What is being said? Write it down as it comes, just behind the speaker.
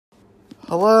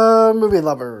Hello, movie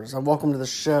lovers, and welcome to the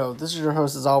show. This is your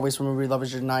host, as always, from Movie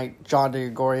Lovers Unite, John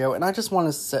DeGregorio, and I just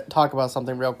want to talk about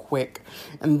something real quick,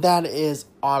 and that is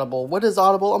Audible. What is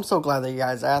Audible? I'm so glad that you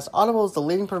guys asked. Audible is the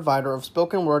leading provider of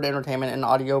spoken word entertainment and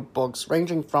audiobooks,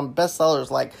 ranging from bestsellers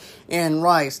like Anne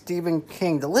Rice, Stephen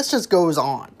King. The list just goes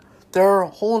on. Their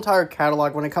whole entire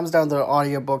catalog, when it comes down to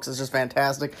audiobooks, is just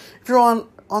fantastic. If you're on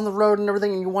the road and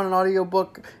everything and you want an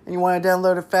audiobook and you want to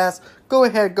download it fast, go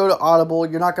ahead, go to Audible.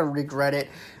 You're not going to regret it.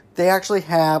 They actually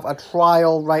have a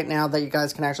trial right now that you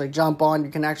guys can actually jump on.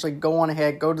 You can actually go on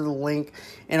ahead, go to the link,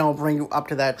 and it'll bring you up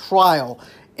to that trial.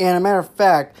 And a matter of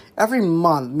fact, every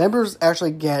month, members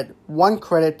actually get 1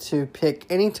 credit to pick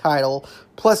any title,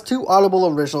 plus 2 Audible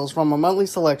originals from a monthly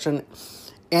selection,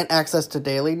 and access to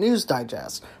daily news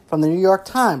digests from the New York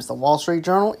Times, the Wall Street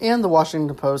Journal, and the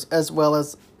Washington Post, as well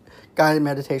as guided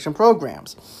meditation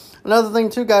programs. Another thing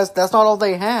too, guys, that's not all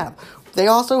they have. They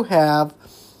also have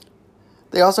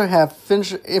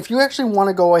if you actually want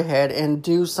to go ahead and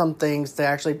do some things to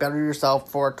actually better yourself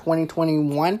for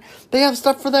 2021, they have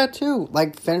stuff for that too,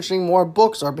 like finishing more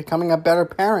books or becoming a better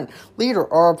parent, leader,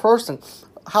 or a person.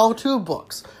 How-to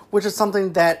books, which is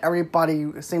something that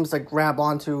everybody seems to grab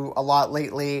onto a lot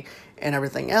lately, and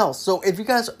everything else. So if you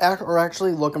guys are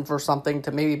actually looking for something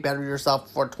to maybe better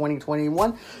yourself for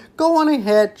 2021, go on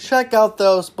ahead, check out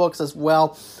those books as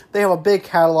well. They have a big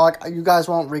catalog. You guys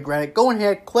won't regret it. Go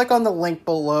ahead, click on the link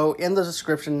below in the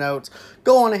description notes.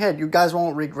 Go on ahead. You guys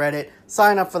won't regret it.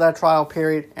 Sign up for that trial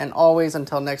period. And always,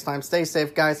 until next time, stay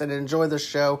safe, guys, and enjoy the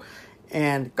show.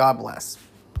 And God bless.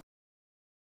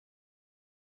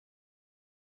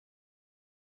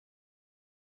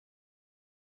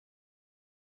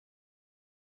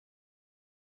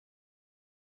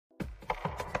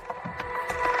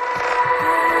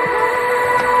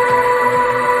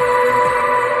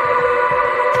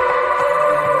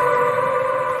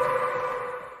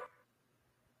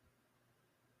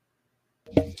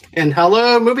 And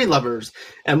hello, movie lovers,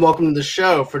 and welcome to the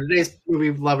show. For today's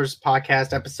Movie Lovers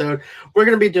podcast episode, we're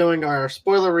going to be doing our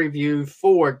spoiler review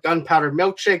for Gunpowder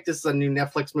Milkshake. This is a new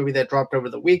Netflix movie that dropped over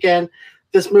the weekend.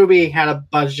 This movie had a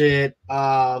budget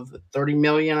of $30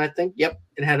 million, I think. Yep,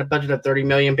 it had a budget of $30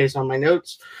 million based on my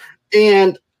notes.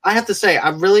 And I have to say, I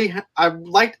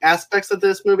liked aspects of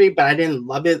this movie, but I didn't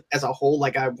love it as a whole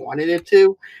like I wanted it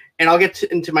to. And I'll get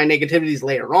into my negativities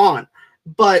later on.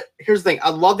 But here's the thing.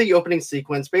 I love the opening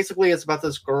sequence. Basically, it's about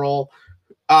this girl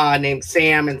named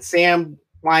Sam, and Sam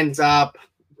winds up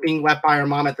being left by her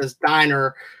mom at this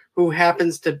diner, who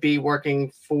happens to be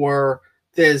working for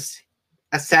this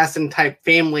assassin-type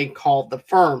family called The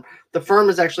Firm. The Firm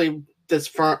is actually this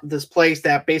place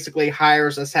that basically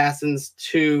hires assassins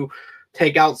to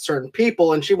take out certain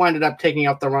people, and she winded up taking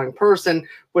out the wrong person,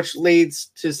 which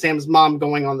leads to Sam's mom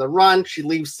going on the run. She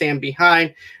leaves Sam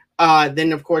behind.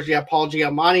 Then, of course, you have Paul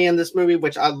Giamatti in this movie,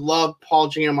 which I love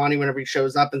Paul Giamatti whenever he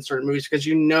shows up in certain movies, because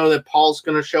you know that Paul's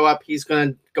going to show up. He's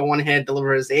going to go on ahead and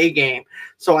deliver his A game.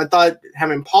 So I thought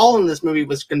having Paul in this movie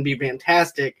was going to be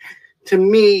fantastic. To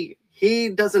me, he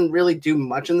doesn't really do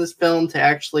much in this film to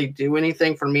actually do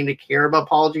anything for me to care about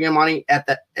Paul Giamatti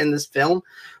in this film.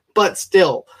 But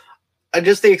still,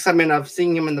 just the excitement of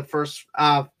seeing him in the first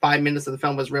 5 minutes of the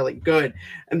film was really good.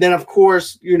 And then, of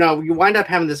course, you wind up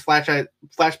having this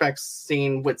flashback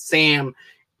scene with Sam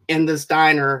in this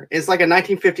diner. It's like a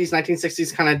 1950s,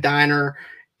 1960s kind of diner.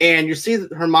 And you see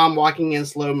her mom walking in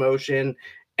slow motion.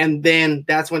 And then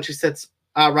that's when she sits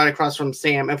right across from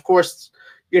Sam. Of course,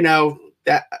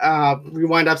 that we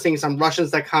wind up seeing some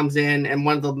Russians that comes in. And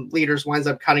one of the leaders winds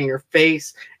up cutting her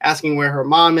face, asking where her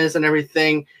mom is and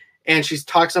everything. And she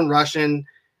talks in Russian,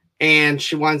 and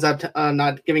she winds up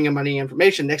not giving him any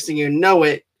information. Next thing you know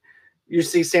it, you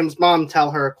see Sam's mom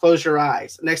tell her, "Close your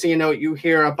eyes." Next thing you know it, you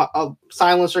hear a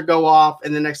silencer go off,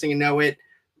 and the next thing you know it,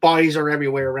 bodies are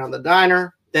everywhere around the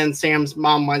diner. Then Sam's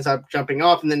mom winds up jumping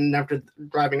off, and then after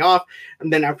driving off,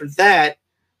 and then after that,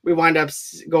 we wind up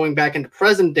going back into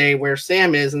present day where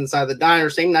Sam is inside the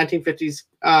diner, same 1950s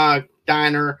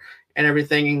diner and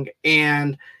everything,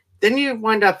 and then you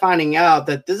wind up finding out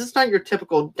that this is not your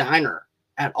typical diner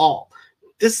at all.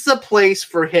 This is a place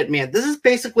for hitman. This is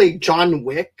basically John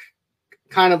Wick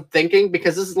kind of thinking,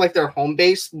 because this is like their home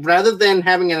base. Rather than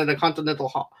having it at a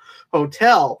continental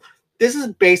hotel, this is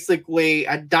basically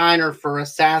a diner for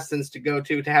assassins to go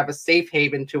to have a safe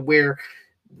haven to where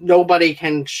nobody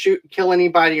can kill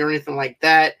anybody or anything like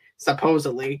that,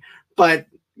 supposedly. But,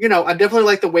 I definitely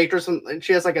like the waitress. And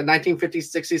she has like a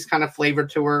 1950s, 60s kind of flavor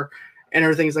to her. And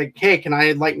everything's like, "Hey, can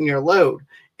I lighten your load?"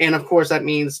 And of course, that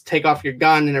means take off your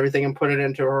gun and everything and put it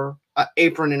into her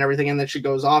apron and everything, and then she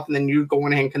goes off, and then you go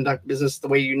in and conduct business the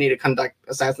way you need to conduct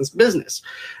assassin's business.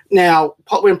 Now,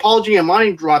 when Paul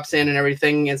Giamatti drops in and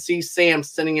everything and sees Sam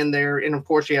sitting in there, and of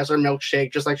course she has her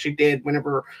milkshake just like she did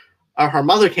whenever her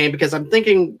mother came, because I'm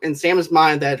thinking in Sam's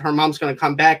mind that her mom's going to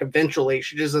come back eventually.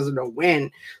 She just doesn't know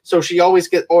when. So she always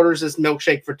orders this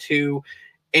milkshake for two,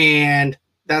 and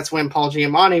that's when Paul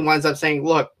Giamatti winds up saying,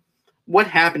 look, what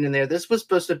happened in there? This was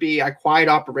supposed to be a quiet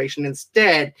operation.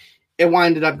 Instead, it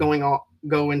winded up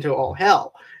go into all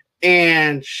hell.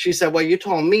 And she said, well, you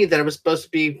told me that it was supposed to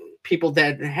be people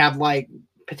that have like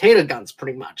potato guns,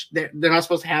 pretty much. They're not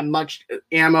supposed to have much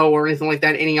ammo or anything like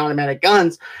that, any automatic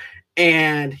guns.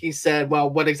 And he said, well,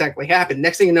 what exactly happened?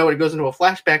 Next thing you know, it goes into a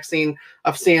flashback scene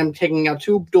of Sam taking out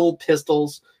two dual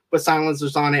pistols with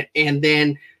silencers on it. And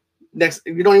then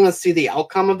you don't even see the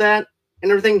outcome of that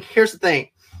and everything. Here's the thing.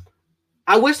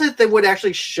 I wish that they would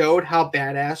actually showed how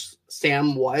badass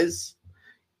Sam was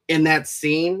in that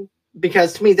scene,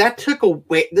 because to me that took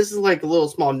away. This is like a little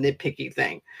small nitpicky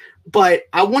thing, but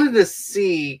I wanted to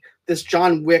see this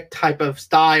John Wick type of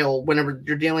style whenever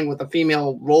you're dealing with a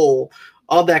female role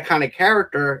of that kind of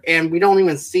character, and we don't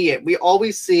even see it. We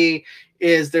always see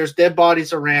is there's dead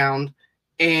bodies around,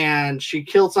 and she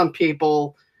killed some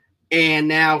people, and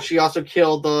now she also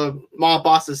killed the mob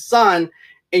boss's son.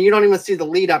 And you don't even see the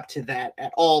lead up to that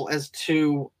at all as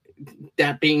to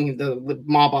that being the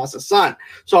mob boss's son.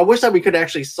 So I wish that we could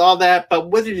actually saw that.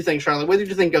 But what did you think, Charlotte? What did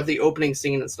you think of the opening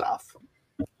scene and stuff?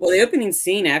 Well, the opening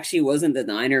scene actually wasn't the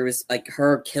diner. It was like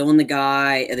her killing the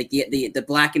guy, the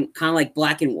black and kind of like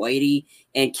black and whitey,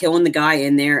 and killing the guy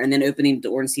in there, and then opening the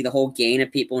door and see the whole gang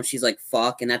of people, and she's like,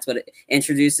 fuck, and that's what it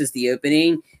introduces the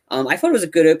opening. I thought it was a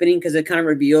good opening because it kind of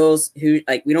reveals who,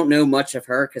 like, we don't know much of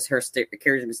her because her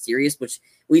character is mysterious, which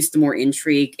leads to more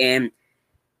intrigue. And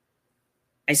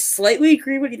I slightly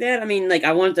agree with that. I mean, like,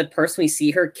 I wanted to personally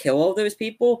see her kill all those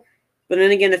people, but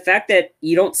then again, the fact that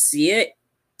you don't see it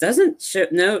doesn't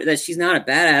know that she's not a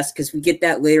badass, because we get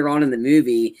that later on in the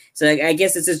movie. So I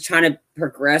guess it's just trying to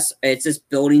progress. It's just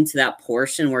building to that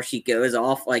portion where she goes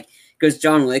off, like, goes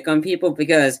John Wick on people,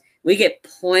 because we get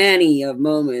plenty of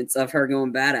moments of her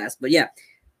going badass. But yeah,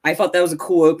 I thought that was a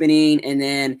cool opening. And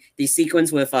then the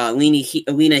sequence with Lena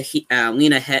Headey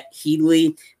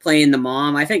playing the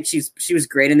mom, I think she was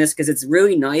great in this, because it's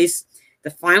really nice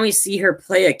to finally see her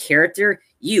play a character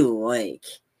you like.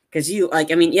 Because you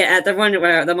like, I mean, yeah, at the one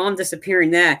where the mom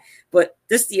disappearing, that, but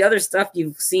just the other stuff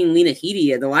you've seen Lena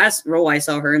Headey. The last role I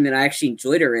saw her in that I actually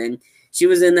enjoyed her in, she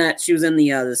was in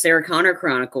the Sarah Connor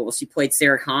Chronicles. She played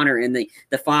Sarah Connor in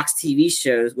the Fox TV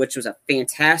shows, which was a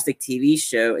fantastic TV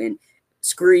show. And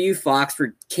screw you, Fox,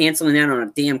 for canceling that on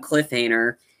a damn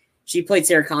cliffhanger. She played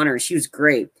Sarah Connor, and she was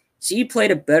great. She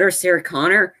played a better Sarah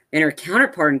Connor than her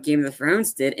counterpart in Game of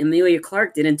Thrones did, Emilia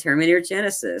Clarke did in Terminator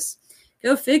Genesis.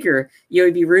 Go figure,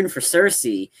 you'd be rooting for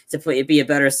Cersei to be a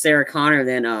better Sarah Connor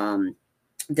than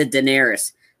the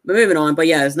Daenerys. But moving on, but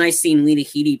yeah, it was nice seeing Lena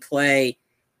Headey play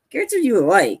character you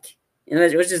like. You know,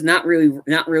 it was just not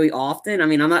really often. I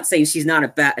mean, I'm not saying she's a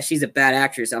bad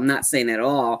actress. I'm not saying that at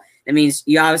all. That means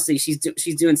you obviously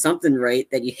she's doing something right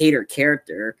that you hate her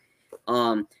character.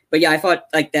 But yeah, I thought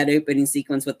like that opening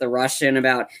sequence with the Russian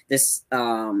about this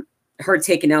her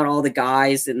taking out all the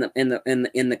guys in the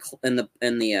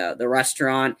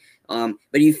restaurant.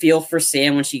 But you feel for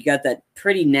Sam when she got that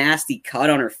pretty nasty cut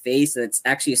on her face. That's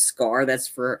actually a scar that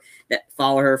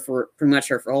followed her for pretty much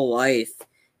her whole life,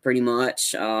 pretty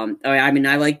much. I mean,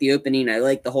 I like the opening. I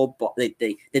like the whole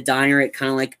the diner. It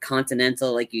kind of like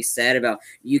Continental, like you said, about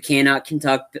you cannot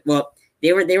conduct. Well,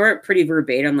 they weren't pretty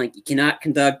verbatim. Like, you cannot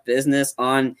conduct business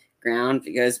on ground,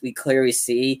 because we clearly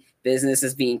see business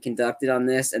is being conducted on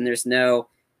this, and there's no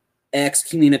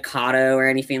excommunicado or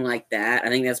anything like that. I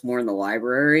think that's more in the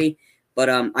library. But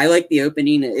I like the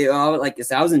opening.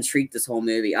 I was intrigued this whole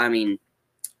movie. I mean,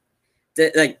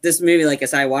 this movie, like I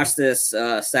said, I watched this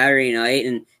Saturday night,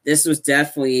 and this was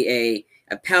definitely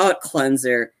a palate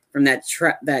cleanser from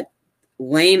that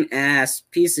lame ass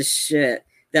piece of shit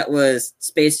that was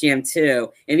Space Jam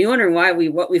 2. If you're wondering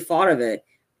what we thought of it,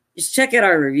 just check out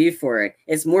our review for it.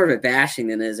 It's more of a bashing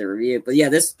than it is a review. But yeah,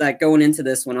 going into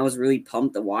this one, I was really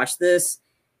pumped to watch this.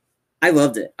 I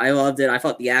loved it. I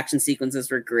thought the action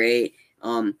sequences were great.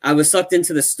 I was sucked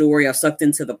into the story. I was sucked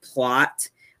into the plot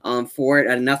for it.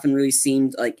 And nothing really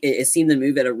seemed like it seemed to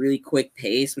move at a really quick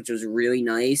pace, which was really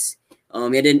nice.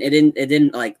 It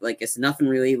didn't like it's nothing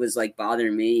really was like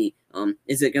bothering me.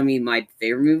 Is it gonna be my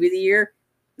favorite movie of the year?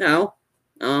 No.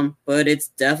 But it's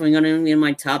definitely gonna be in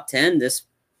my top 10. This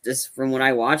from when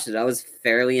I watched it, I was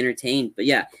fairly entertained. But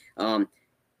yeah,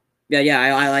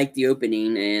 I like the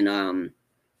opening, and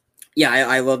Yeah,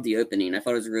 I love the opening. I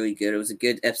thought it was really good. It was a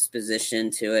good exposition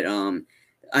to it. I'm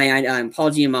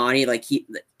Paul Giamatti, like he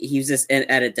was just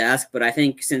at a desk, but I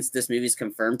think since this movie's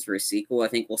confirmed for a sequel, I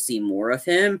think we'll see more of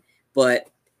him. But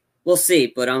we'll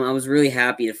see. But I was really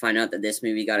happy to find out that this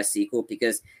movie got a sequel,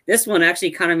 because this one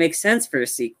actually kind of makes sense for a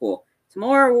sequel.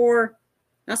 Tomorrow War,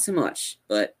 not so much,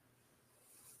 but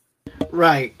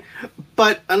Right.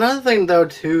 But another thing, though,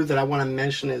 too, that I want to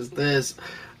mention is this.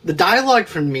 The dialogue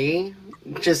for me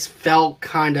just felt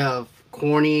kind of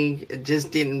corny. It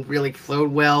just didn't really flow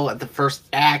well at the first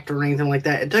act or anything like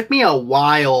that. It took me a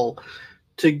while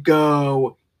to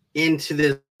go into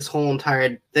this whole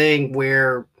entire thing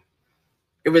where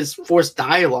it was forced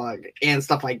dialogue and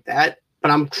stuff like that. But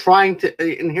I'm trying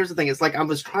to, and here's the thing, it's like I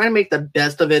was trying to make the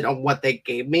best of it on what they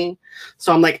gave me.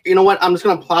 So I'm like, you know what? I'm just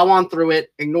going to plow on through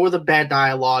it, ignore the bad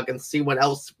dialogue, and see what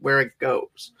else, where it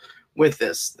goes with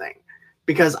this thing.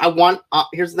 Because I want,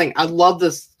 here's the thing, I love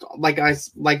this, like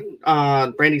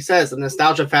Brandy says, the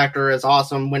nostalgia factor is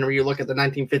awesome whenever you look at the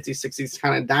 1950s, 60s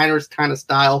kind of diners kind of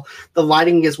style. The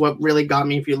lighting is what really got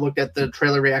me if you looked at the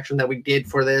trailer reaction that we did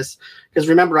for this. Because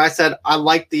remember, I said I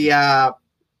like the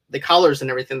colors and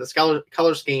everything, the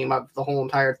color scheme of the whole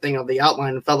entire thing of the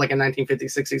outline. It felt like a 1950s,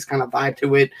 60s kind of vibe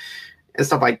to it and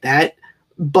stuff like that.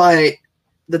 But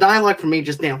the dialogue for me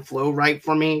just didn't flow right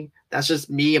for me. That's just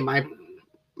me and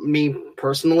me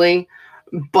personally.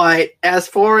 But as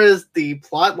far as the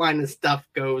plot line and stuff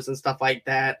goes and stuff like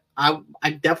that, I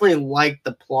definitely liked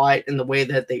the plot and the way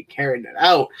that they carried it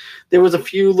out. There was a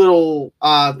few little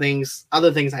other things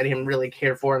I didn't really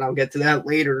care for, and I'll get to that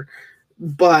later.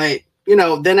 But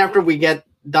then after we get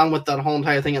done with the whole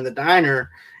entire thing in the diner,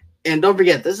 and don't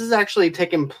forget, this is actually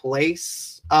taking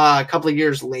place a couple of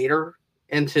years later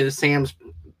into Sam's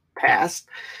past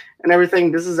and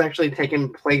everything. This is actually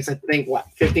taking place, I think,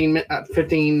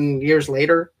 15 years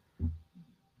later?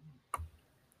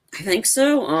 I think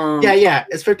so. Yeah,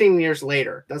 it's 15 years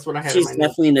later. That's what I had in my She's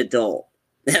definitely an adult.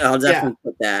 I'll definitely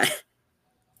put that.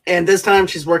 And this time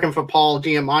she's working for Paul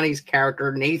Giamatti's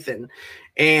character, Nathan.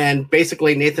 And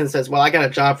basically Nathan says, well, I got a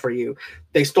job for you.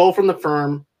 They stole from the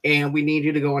firm, and we need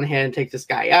you to go on ahead and take this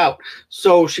guy out.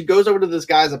 So she goes over to this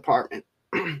guy's apartment,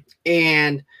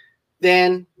 and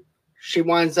then she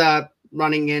winds up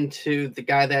running into the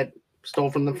guy that stole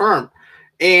from the firm.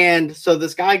 And so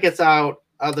this guy gets out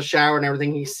of the shower and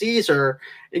everything. He sees her.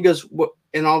 He goes,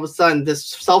 and all of a sudden this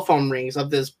cell phone rings of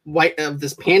this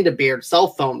panda beard cell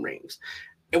phone rings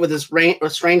with this a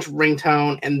strange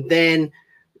ringtone. And then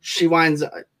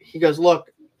he goes, look,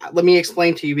 let me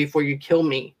explain to you before you kill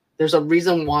me. There's a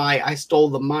reason why I stole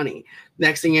the money.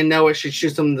 Next thing you know, she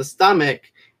shoots him in the stomach.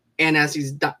 And as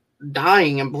he's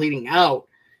dying and bleeding out,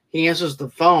 he answers the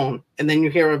phone, and then you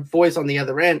hear a voice on the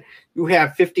other end. You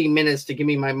have 15 minutes to give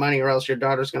me my money, or else your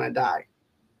daughter's going to die.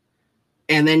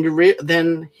 And then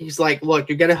then he's like, look,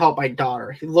 you got to help my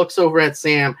daughter. He looks over at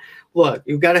Sam. Look,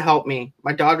 you got to help me.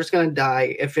 My daughter's going to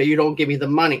die if you don't give me the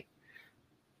money.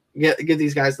 Give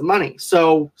these guys the money.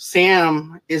 So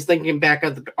Sam is thinking back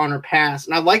on her past,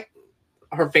 and I like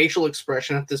her facial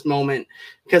expression at this moment,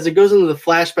 because it goes into the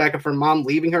flashback of her mom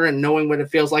leaving her and knowing what it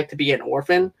feels like to be an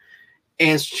orphan.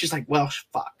 And she's like, well,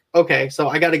 fuck. Okay, so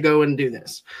I got to go and do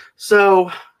this.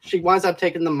 So she winds up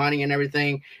taking the money and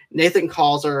everything. Nathan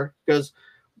calls her, goes,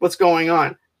 what's going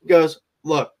on? He goes,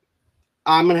 look,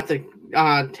 I'm going to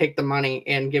have to take the money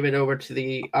and give it over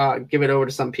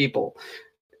to some people.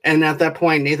 And at that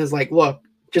point, Nathan's like, look,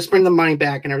 just bring the money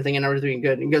back and everything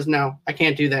good. And he goes, no, I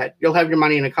can't do that. You'll have your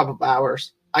money in a couple of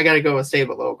hours. I got to go and save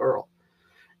a little girl.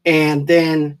 And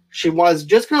then she was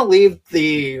just going to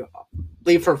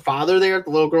leave her father there,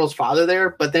 the little girl's father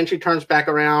there, but then she turns back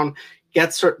around,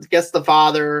 gets the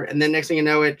father, and then next thing you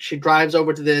know it, she drives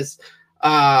over to this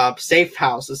safe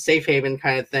house, a safe haven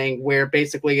kind of thing, where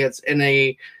basically it's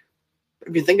if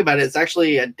you think about it, it's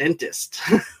actually a dentist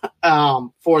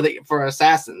for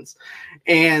assassins.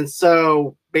 And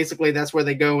so basically that's where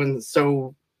they go and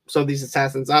sew these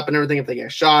assassins up and everything if they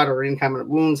get shot or any kind of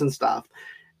wounds and stuff.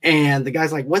 And the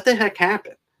guy's like, what the heck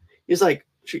happened? He's like,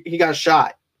 he got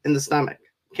shot in the stomach.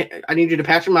 I need you to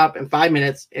patch him up in 5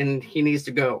 minutes, and he needs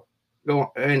to go,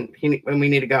 and we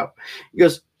need to go. He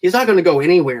goes, he's not going to go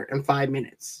anywhere in 5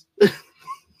 minutes.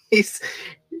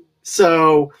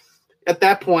 So at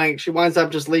that point, she winds up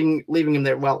just leaving him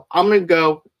there. Well, I'm going to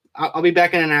go. I'll be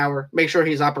back in an hour. Make sure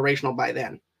he's operational by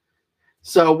then.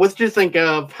 So what did you think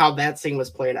of how that scene was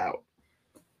played out?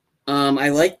 I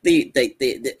like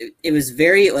it was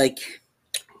very like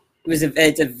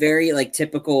It's a very like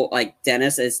typical like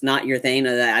dentist. It's not your thing.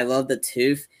 I love the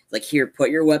tooth. Like, here,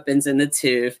 put your weapons in the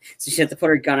tooth. So she had to put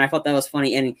her gun. I thought that was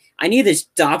funny. And I knew this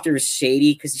doctor was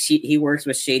shady because he works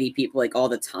with shady people like all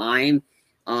the time.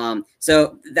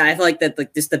 So I feel like that,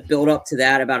 like, just the build up to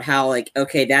that about how, like,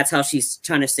 okay, that's how she's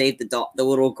trying to save the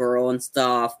little girl and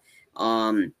stuff.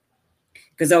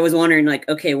 Because I was wondering, like,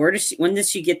 okay, when does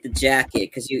she get the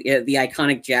jacket? Because the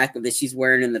iconic jacket that she's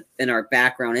wearing in our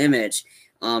background image.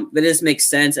 But this makes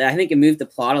sense. I think it moved the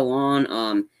plot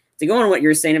along. To go on what you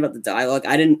were saying about the dialogue,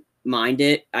 I didn't mind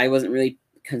it. I wasn't really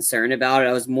concerned about it.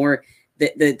 I was more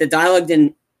the dialogue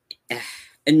didn't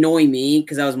annoy me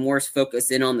because I was more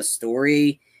focused in on the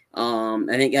story. I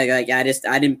think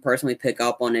I didn't personally pick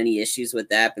up on any issues with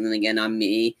that. But then again, I'm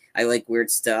me. I like weird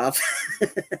stuff.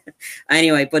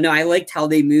 Anyway, but no, I liked how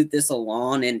they moved this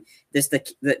along, and this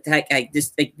it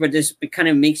kind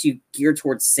of makes you gear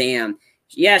towards Sam.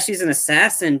 Yeah, she's an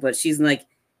assassin, but she's not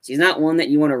one that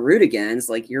you want to root against.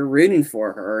 Like, you're rooting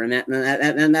for her, and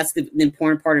that's the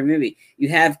important part of the movie. You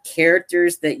have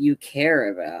characters that you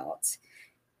care about.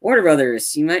 Warner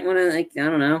Brothers, you might want to, like, I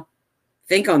don't know,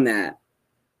 think on that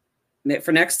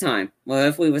for next time.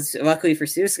 Well, luckily for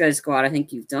Suicide Squad, I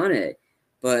think you've done it.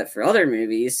 But for other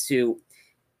movies who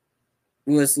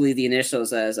let's leave the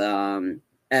initials as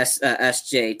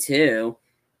SJ2,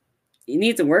 you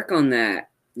need to work on that.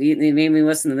 They made me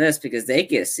listen to this because they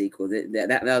get a sequel.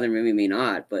 That other movie may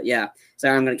not. But yeah,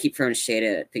 sorry, I'm going to keep throwing shade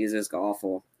at it because it was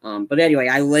awful. But anyway,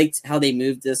 I liked how they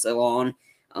moved this along.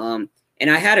 And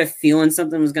I had a feeling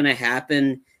something was going to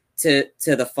happen to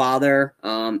the father.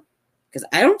 Because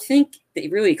I don't think they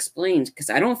really explained. Because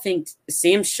I don't think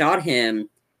Sam shot him.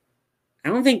 I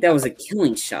don't think that was a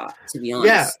killing shot, to be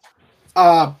honest.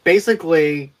 Yeah.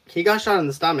 Basically, he got shot in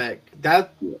the stomach.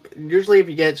 That usually, if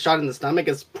you get shot in the stomach,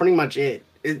 it's pretty much it.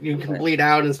 You can bleed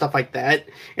out and stuff like that.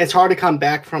 It's hard to come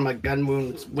back from a gun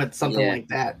wound with something like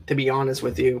that, to be honest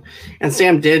with you. And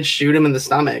Sam did shoot him in the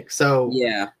stomach. So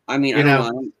yeah, I mean, I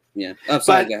don't know. Yeah,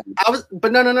 sorry,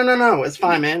 but no. It's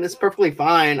fine, man. It's perfectly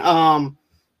fine.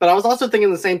 But I was also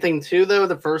thinking the same thing too, though.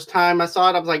 The first time I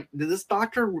saw it, I was like, did this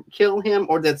doctor kill him,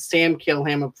 or did Sam kill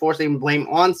him? Of course, they can blame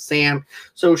on Sam,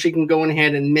 so she can go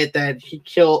ahead and admit that she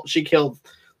killed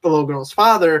the little girl's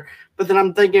father. But then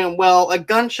I'm thinking, well, a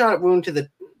gunshot wound to the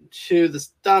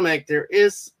stomach, there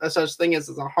is a such thing as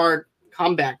a hard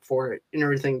comeback for it and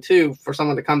everything too, for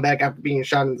someone to come back after being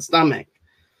shot in the stomach.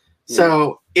 Yeah.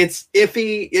 So it's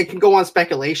iffy. It can go on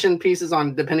speculation pieces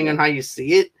on depending on how you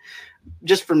see it.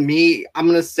 Just for me, I'm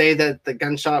going to say that the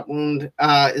gunshot wound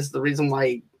is the reason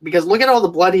why, because look at all the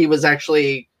blood he was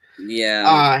actually,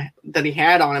 that he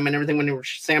had on him and everything when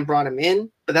Sam brought him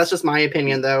in. But that's just my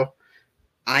opinion, though.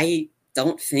 I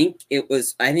don't think it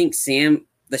was, I think Sam,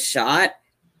 the shot,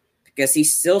 because he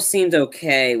still seemed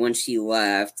okay when she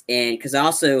left. And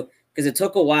because it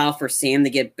took a while for Sam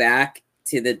to get back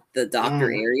to the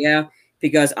doctor area,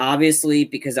 because obviously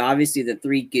the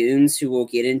three goons who we'll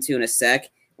get into in a sec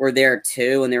were there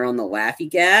too, and they're on the Laffy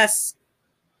gas,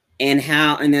 and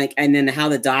then how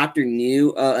the doctor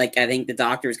knew. I think the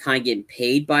doctor was kind of getting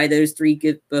paid by those three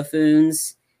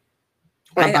buffoons,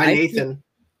 or by Nathan,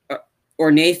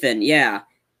 or Nathan. Yeah,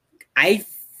 I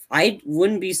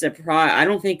wouldn't be surprised. I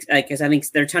don't think, because I think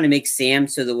they're trying to make Sam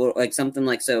so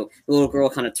the little girl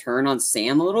kind of turn on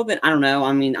Sam a little bit. I don't know.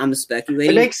 I mean, I'm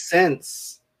speculating. It makes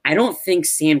sense. I don't think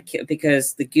Sam,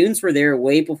 because the goons were there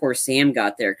way before Sam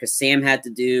got there, because Sam had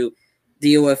to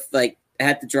deal with,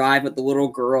 had to drive with the little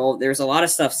girl. There's a lot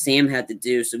of stuff Sam had to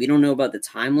do, so we don't know about the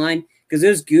timeline, because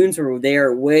those goons were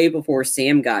there way before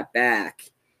Sam got back.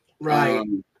 Right.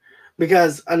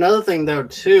 Because another thing, though,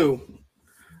 too,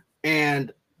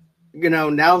 and,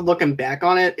 now looking back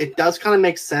on it, it does kind of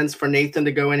make sense for Nathan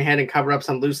to go in ahead and cover up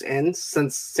some loose ends,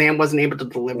 since Sam wasn't able to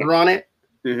deliver on it.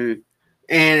 Mm-hmm.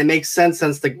 And it makes sense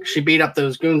since she beat up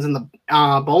those goons in the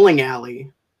bowling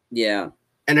alley. Yeah.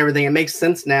 And everything. It makes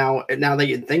sense now that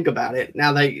you think about it.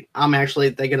 Now that I'm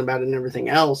actually thinking about it and everything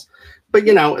else. But,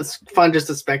 it's fun just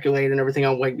to speculate and everything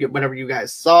on whatever you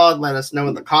guys saw. Let us know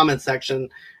in the comment section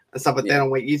and stuff like that on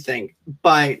what you think.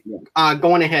 But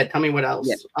going ahead, tell me what else.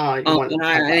 Yeah.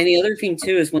 And the other thing,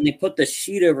 too, is when they put the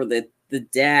sheet over the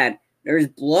dad, there's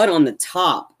blood on the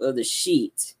top of the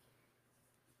sheet.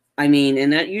 I mean,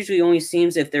 and that usually only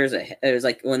seems if there's a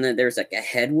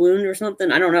head wound or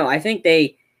something. I don't know. I think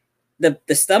the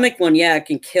stomach one, it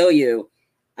can kill you.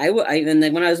 And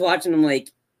then when I was watching, I'm like,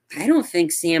 I don't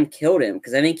think Sam killed him,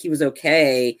 because I think he was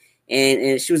okay,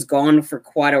 and she was gone for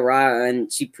quite a while,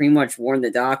 and she pretty much warned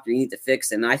the doctor, you need to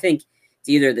fix him. And I think it's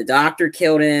either the doctor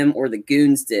killed him, or the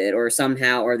goons did, or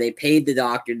somehow, or they paid the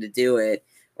doctor to do it,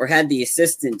 or had the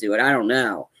assistant do it. I don't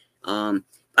know. I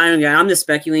don't know. I'm just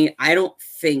speculating. I don't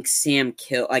think Sam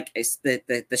killed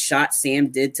the shot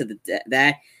Sam did to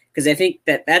that, because I think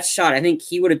that shot. I think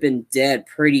he would have been dead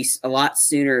a lot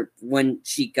sooner when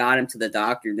she got him to the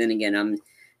doctor. Then again, I'm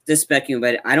just speculating,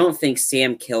 but I don't think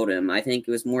Sam killed him. I think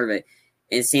it was more of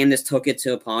and Sam just took it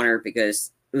upon her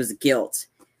because it was guilt.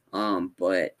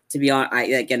 But to be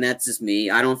honest, again, that's just me.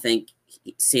 I don't think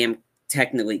Sam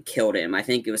technically killed him. I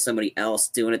think it was somebody else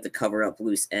doing it to cover up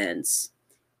loose ends.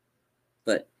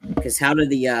 But because how did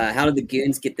the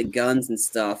goons get the guns and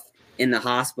stuff in the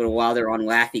hospital while they're on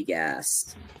laffy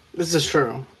gas? This is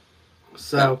true.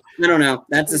 So I don't know.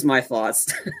 That's just my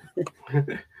thoughts.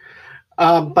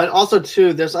 But also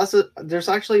too, there's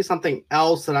actually something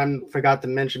else that I forgot to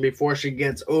mention before she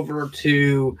gets over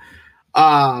to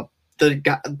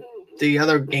the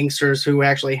other gangsters who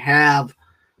actually have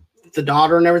the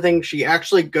daughter and everything. She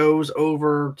actually goes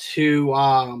over to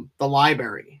the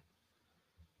library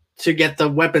to get the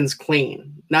weapons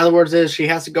clean. In other words, she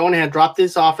has to go in and drop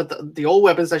this off at the old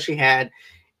weapons that she had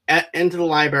into the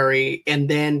library, and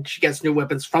then she gets new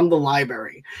weapons from the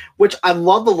library, which I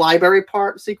love the library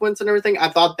part sequence and everything. I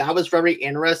thought that was very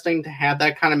interesting to have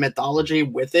that kind of mythology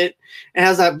with it. It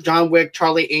has that John Wick,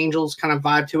 Charlie Angels kind of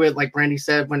vibe to it. Like Brandy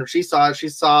said, when she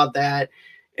saw that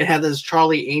it had this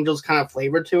Charlie Angels kind of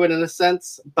flavor to it in a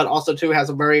sense, but also too has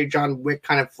a very John Wick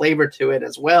kind of flavor to it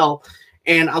as well.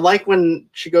 And I like when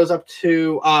she goes up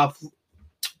to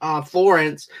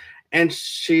Florence and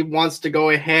she wants to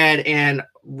go ahead and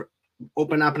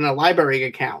open up a library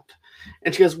account.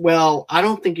 And she goes, well, I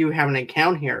don't think you have an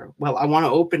account here. Well, I want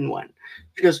to open one.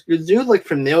 She goes, you do look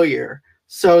familiar.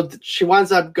 So she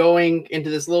winds up going into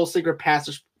this little secret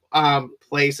passage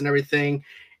place and everything,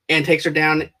 and takes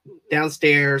her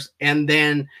downstairs. And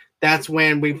then that's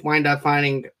when we wind up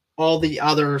finding all the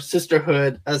other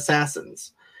Sisterhood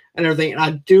assassins and everything. And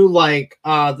I do like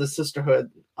the Sisterhood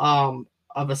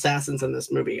of assassins in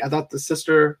this movie. I thought the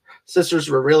sisters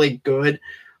were really good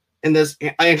in this.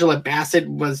 Angela Bassett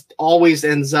always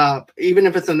ends up, even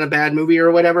if it's in a bad movie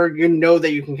or whatever, you know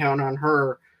that you can count on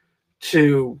her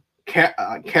to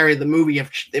carry the movie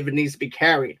if it needs to be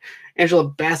carried. Angela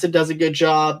Bassett does a good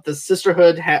job. The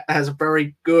Sisterhood has a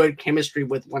very good chemistry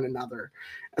with one another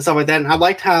and stuff like that. And I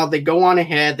liked how they go on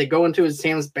ahead. They go into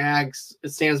Sam's bag,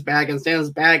 and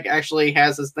Sam's bag actually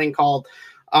has this thing called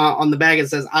on the bag. It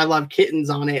says "I love kittens"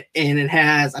 on it, and it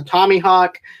has a Tommy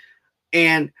Hawk.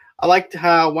 And I liked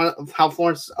how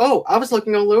Florence. Oh, I was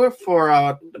looking all over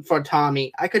for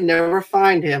Tommy. I could never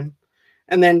find him.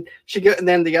 And then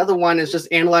then the other one is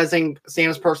just analyzing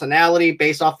Sam's personality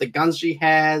based off the guns she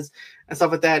has and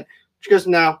stuff like that. She goes,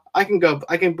 "No, I can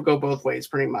go both ways,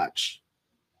 pretty much."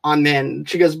 On men,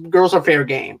 she goes, "Girls are fair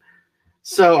game."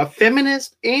 So a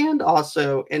feminist and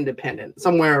also independent,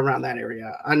 somewhere around that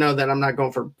area. I know that I'm not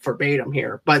going for verbatim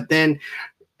here, but then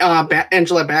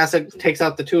Angela Bassett takes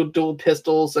out the two dual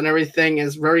pistols and everything,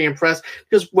 is very impressed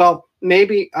because, well,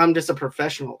 maybe I'm just a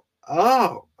professional.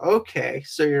 Oh, okay.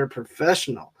 So you're a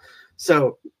professional.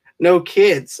 So no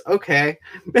kids. Okay.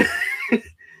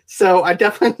 So I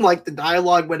definitely like the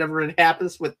dialogue whenever it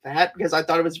happens with that, because I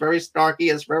thought it was very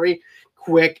snarky. It's very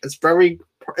quick. It's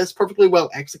perfectly well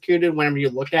executed whenever you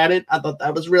look at it. I thought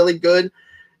that was really good.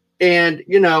 And,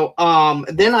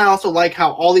 then I also like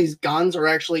how all these guns are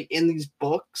actually in these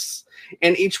books,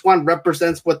 and each one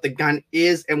represents what the gun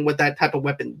is and what that type of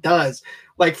weapon does.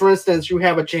 Like, for instance, you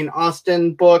have a Jane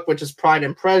Austen book, which is Pride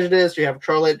and Prejudice. You have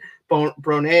Charlotte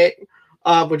Brontë,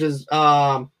 which is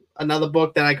another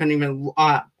book that I didn't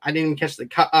even catch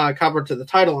the cover to the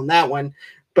title on that one.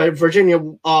 But Virginia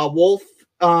Woolf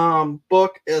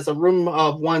book is A Room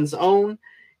of One's Own.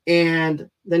 And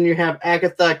then you have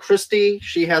Agatha Christie.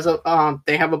 She has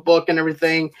they have a book and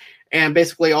everything, and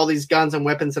basically all these guns and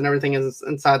weapons and everything is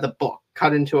inside the book,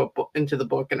 cut into the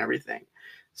book and everything.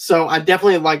 So I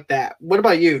definitely like that. What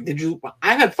about you?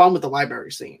 I had fun with the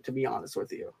library scene, to be honest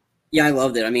with you. Yeah, I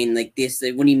loved it. I mean, like this,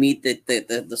 when you meet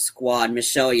the squad,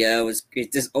 Michelle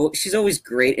Yeoh she's always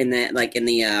great in that, like in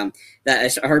the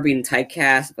that her being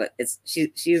typecast, but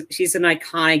she's an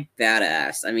iconic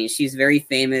badass. I mean, she's very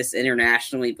famous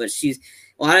internationally, but she's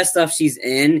a lot of stuff she's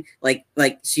in, like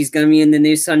she's gonna be in the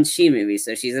new Shang-Chi movie,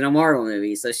 so she's in a Marvel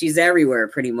movie, so she's everywhere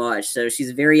pretty much. So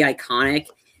she's very iconic.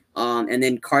 And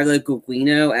then Carla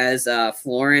Gugino as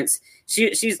Florence.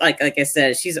 She's like I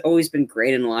said, she's always been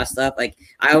great in a lot of stuff. Like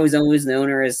I always known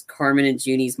her as Carmen and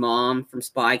Junie's mom from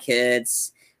Spy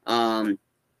Kids. But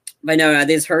no,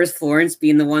 there's hers Florence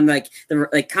being the one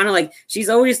kind of like she's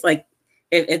always like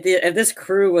if this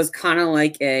crew was kind of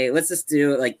like let's just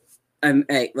do like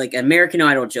American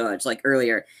Idol judge like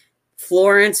earlier.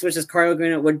 Florence, which is Carla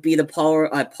Gugino, would be the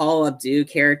Paula Abdul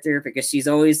character because she's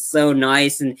always so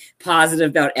nice and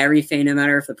positive about everything, no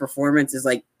matter if the performance is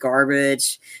like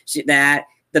garbage.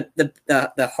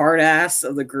 The hard ass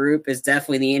of the group is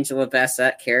definitely the Angela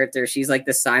Bassett character. She's like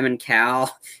the Simon Cowell.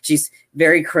 She's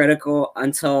very critical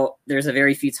until there's a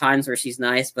very few times where she's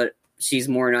nice, but she's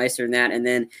more nicer than that. And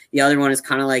then the other one is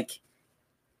kind of like,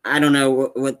 I don't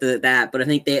know what but I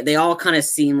think they all kind of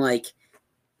seem like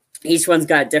each one's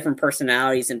got different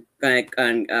personalities. And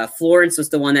Florence was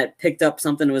the one that picked up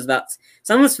something that was about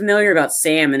someone was familiar about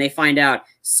Sam, and they find out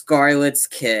Scarlett's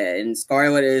kid, and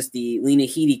Scarlett is the Lena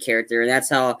Headey character, and that's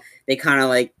how they kind of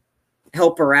like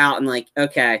help her out and like,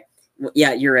 okay,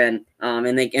 yeah, you're in.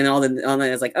 And all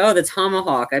the it's like, oh, the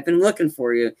tomahawk, I've been looking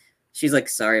for you. She's like,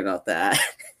 sorry about that.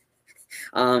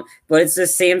 But it's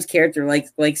just Sam's character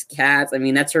likes cats. I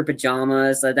mean, that's her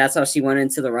pajamas. That's how she went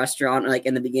into the restaurant, like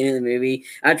in the beginning of the movie,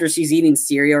 after she's eating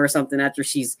cereal or something, after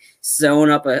she's sewn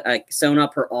up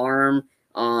her arm.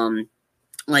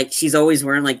 Like she's always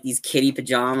wearing like these kitty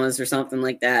pajamas or something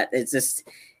like that. It's just,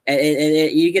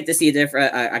 you get to see a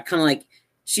different, I kind of like,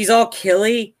 she's all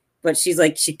killy, but she's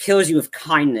like, she kills you with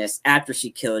kindness after she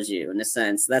kills you, in a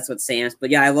sense. That's what Sam's, but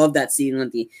yeah, I love that scene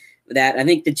with that. I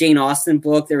think the Jane Austen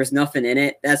book, there was nothing in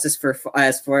it. That's just for,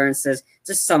 as Florence says,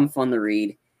 just some fun to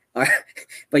read.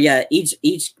 But yeah,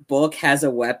 each book has a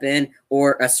weapon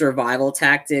or a survival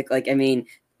tactic. Like, I mean,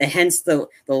 hence the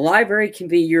library can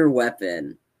be your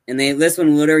weapon. And this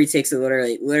one literally takes it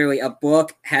literally a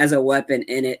book has a weapon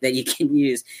in it that you can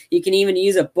use. You can even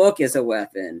use a book as a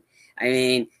weapon. I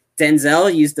mean,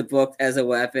 Denzel used the book as a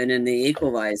weapon in The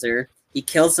Equalizer. He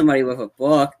killed somebody with a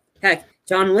book. Heck,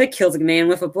 John Wick kills a man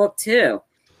with a book too,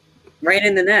 right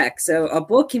in the neck. So a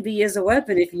book can be used as a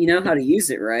weapon if you know how to use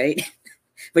it right.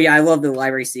 But yeah, I love the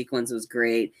library sequence. It was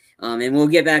great. And we'll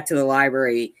get back to the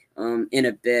library in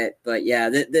a bit. But yeah,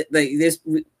 this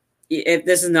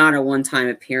is not a one-time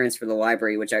appearance for the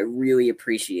library, which I really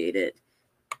appreciated.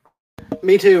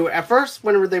 Me too. At first,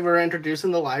 whenever they were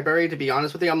introducing the library, to be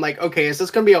honest with you, I'm like, okay, is this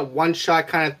going to be a one-shot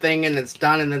kind of thing and it's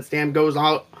done and then Sam goes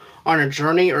out on a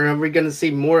journey, or are we going to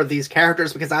see more of these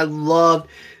characters? Because I love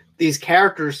these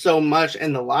characters so much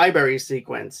in the library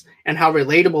sequence and how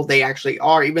relatable they actually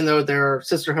are. Even though they're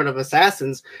Sisterhood of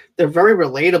Assassins, they're very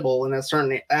relatable in a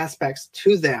certain aspects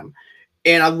to them.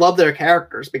 And I love their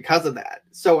characters because of that.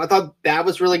 So I thought that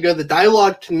was really good. The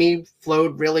dialogue to me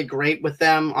flowed really great with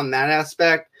them on that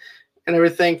aspect and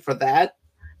everything for that.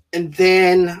 And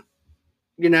then,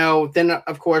 then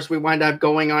of course we wind up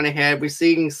going on ahead. We're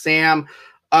seeing Sam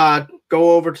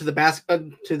go over to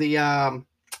the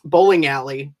bowling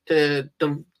alley to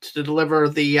deliver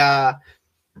the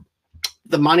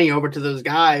money over to those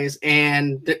guys.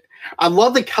 And I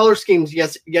love the color schemes.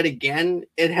 Yes, yet again,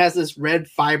 it has this red,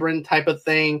 vibrant type of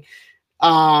thing,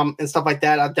 and stuff like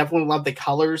that. I definitely love the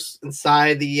colors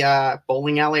inside the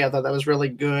bowling alley. I thought that was really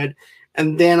good.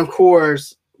 And then, of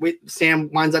course, Sam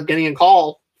winds up getting a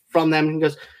call from them. And he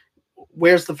goes,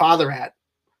 "Where's the father at?"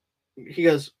 He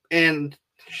goes, and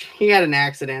he had an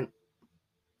accident.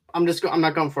 I'm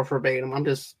not going for verbatim. I'm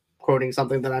just quoting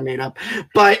something that I made up.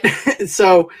 But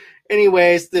so,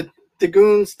 anyways, the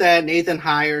goons that Nathan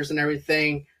hires and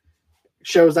everything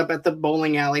shows up at the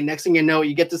bowling alley. Next thing you know,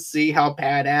 you get to see how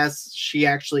badass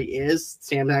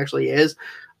Sam actually is.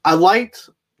 I liked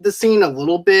the scene a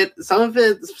little bit. Some of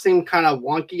it seemed kind of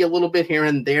wonky a little bit here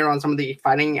and there on some of the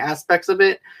fighting aspects of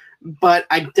it. But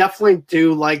I definitely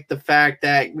do like the fact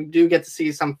that we do get to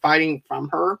see some fighting from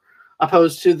her,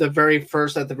 opposed to the very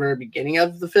beginning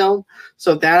of the film.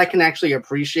 So that I can actually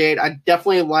appreciate. I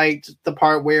definitely liked the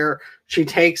part where she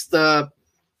takes the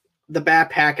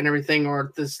backpack and everything,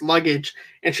 or this luggage,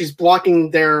 and she's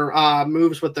blocking their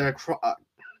moves with the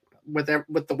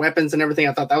weapons and everything.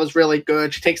 I thought that was really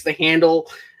good. She takes the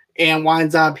handle and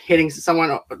winds up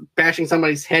bashing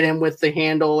somebody's head in with the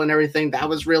handle and everything. That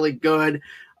was really good.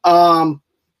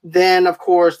 Then, of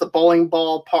course, the bowling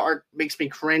ball part makes me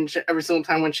cringe every single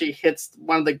time when she hits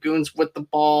one of the goons with the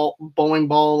bowling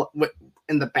ball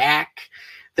in the back.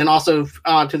 Then also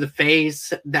to the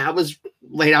face. That was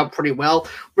laid out pretty well.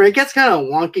 Where it gets kind of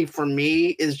wonky for me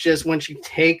is just when she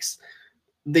takes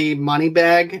the money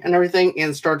bag and everything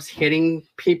and starts hitting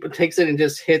people, takes it and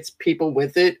just hits people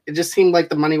with it. It just seemed like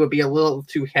the money would be a little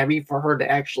too heavy for her to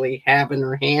actually have in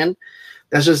her hand.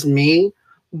 That's just me.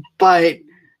 But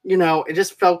it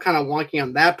just felt kind of wonky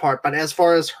on that part. But as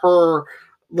far as her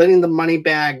letting the money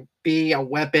bag be a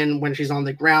weapon when she's on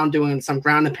the ground doing some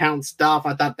ground and pound stuff.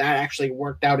 I thought that actually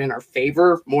worked out in her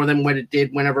favor more than what it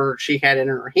did whenever she had it in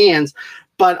her hands.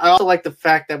 But I also like the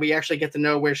fact that we actually get to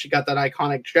know where she got that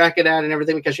iconic jacket at and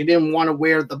everything, because she didn't want to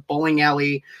wear the bowling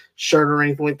alley shirt or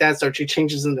anything like that. So she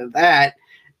changes into that.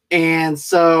 And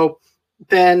so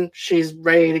then she's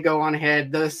ready to go on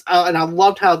ahead. And I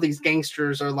loved how these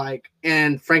gangsters are like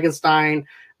in Frankenstein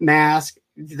mask.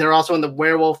 They're also in the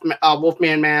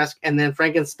Wolfman mask, and then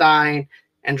Frankenstein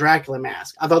and Dracula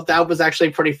mask. I thought that was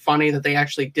actually pretty funny that they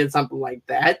actually did something like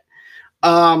that.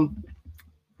 And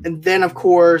then, of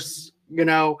course,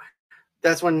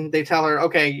 that's when they tell her,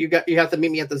 okay, you have to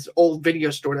meet me at this old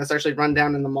video store that's actually run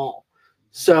down in the mall.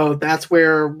 So that's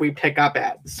where we pick up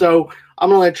at. So I'm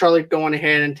going to let Charlie go on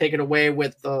ahead and take it away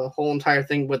with the whole entire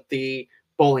thing with the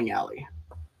bowling alley.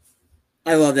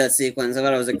 I love that sequence. I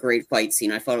thought it was a great fight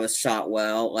scene. I thought it was shot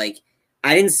well. Like,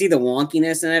 I didn't see the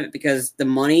wonkiness in it because the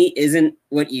money isn't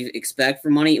what you expect for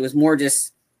money. It was more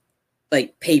just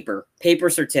like paper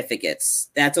certificates.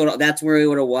 That's really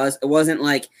what it was. It wasn't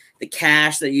like the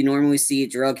cash that you normally see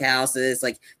at drug houses,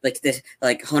 like this,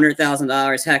 like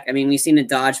 $100,000. Heck, I mean, we've seen a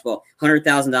Dodgeball.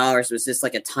 $100,000 was just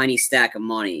like a tiny stack of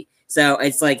money. So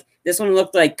it's like this one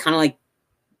looked like kind of like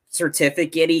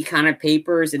certificate-y kind of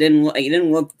papers. It didn't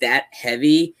look that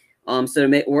heavy. So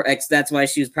that's why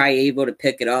she was probably able to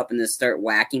pick it up and just start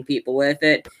whacking people with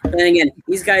it. But then again,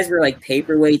 these guys were like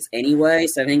paperweights anyway,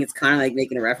 so I think it's kind of like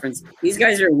making a reference. These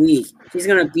guys are weak. She's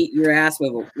gonna beat your ass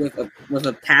with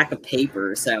a pack of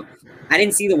paper. So I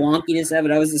didn't see the wonkiness of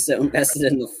it. I was just so invested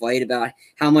in the fight about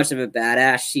how much of a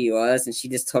badass she was, and she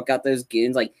just took out those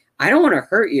goons. Like, I don't want to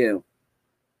hurt you,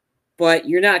 but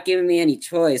you're not giving me any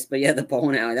choice. But yeah, the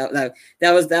bowling alley,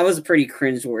 that was pretty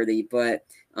cringeworthy. But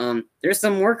there's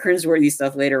some more cringeworthy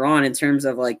stuff later on in terms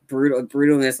of like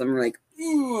brutalness. I'm like,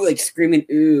 ooh, like screaming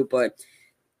ooh, but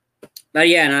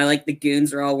yeah, and I like the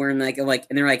goons are all wearing like,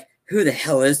 and they're like, who the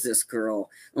hell is this girl?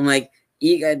 I'm like,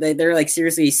 they're like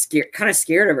seriously kind of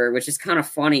scared of her, which is kind of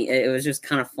funny. It was just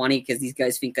kind of funny because these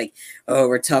guys think like, oh,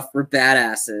 we're tough, we're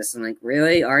badasses. I'm like,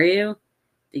 really? Are you?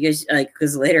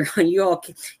 Because later on, you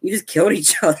just killed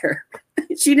each other.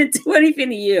 She didn't do anything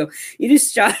to you. You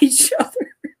just shot each other.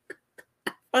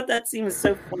 I thought that scene was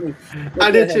so funny. I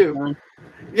did too. John.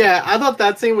 Yeah, I thought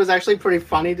that scene was actually pretty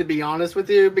funny, to be honest with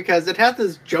you, because it had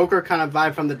this Joker kind of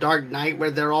vibe from The Dark Knight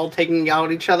where they're all taking out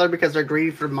each other because they're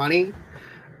greedy for money.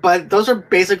 But those are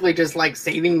basically just like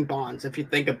saving bonds, if you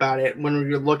think about it, when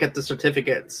you look at the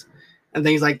certificates and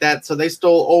things like that. So they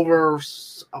stole over,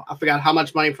 I forgot how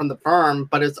much money from the firm,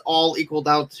 but it's all equaled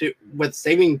out to with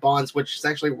saving bonds, which is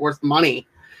actually worth money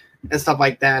and stuff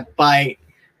like that. But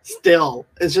still,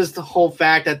 it's just the whole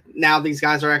fact that now these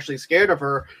guys are actually scared of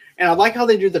her. And I like how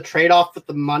they do the trade-off with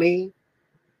the money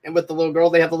and with the little girl.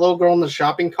 They have the little girl in the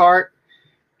shopping cart,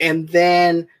 and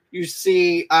then you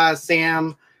see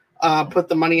Sam put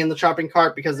the money in the shopping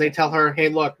cart because they tell her, hey,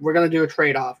 look, we're going to do a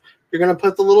trade-off. You're going to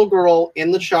put the little girl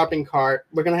in the shopping cart.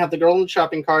 We're going to have the girl in the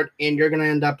shopping cart, and you're going to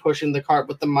end up pushing the cart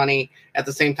with the money at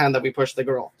the same time that we push the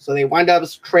girl. So they wind up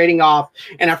trading off.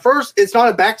 And at first, it's not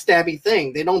a backstabby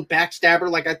thing. They don't backstab her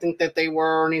like I think that they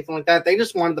were or anything like that. They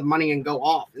just wanted the money and go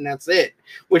off, and that's it,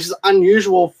 which is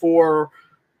unusual for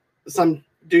some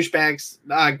douchebags,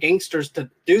 gangsters to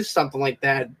do something like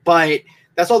that. But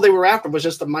that's all they were after was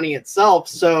just the money itself.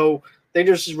 So they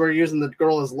just were using the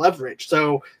girl as leverage.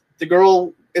 So the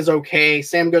girl is okay.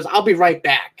 Sam goes, I'll be right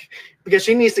back, because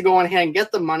she needs to go on ahead and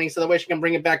get the money so that way she can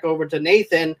bring it back over to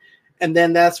Nathan. And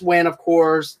then that's when, of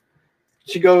course,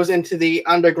 she goes into the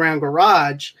underground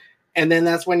garage. And then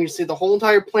that's when you see the whole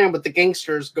entire plan with the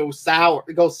gangsters go south,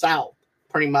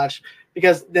 pretty much.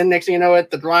 Because then next thing you know it,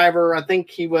 the driver, I think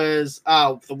he was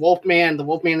the Wolfman. The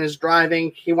Wolfman is driving.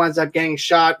 He winds up getting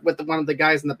shot with one of the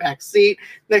guys in the back seat.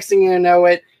 Next thing you know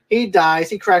it, he dies.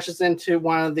 He crashes into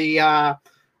one of the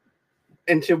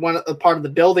part of the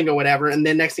building or whatever. And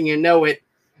then next thing you know it,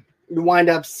 you wind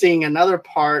up seeing another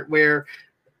part where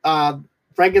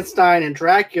Frankenstein and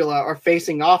Dracula are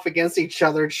facing off against each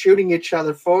other, shooting each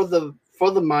other for the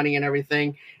money and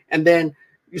everything. And then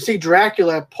you see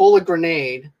Dracula pull a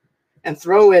grenade and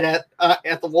throw it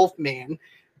at the Wolfman.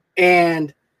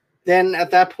 And then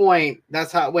at that point,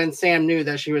 that's when Sam knew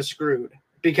that she was screwed,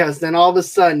 because then all of a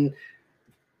sudden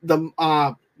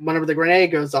whenever the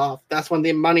grenade goes off, that's when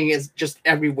the money is just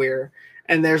everywhere,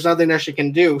 and there's nothing that she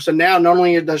can do. So now not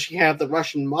only does she have the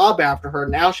Russian mob after her,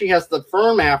 now she has the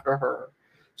firm after her.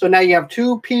 So now you have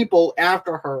two people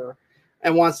after her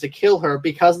and wants to kill her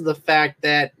because of the fact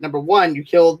that, number one, you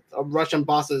killed a Russian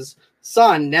boss's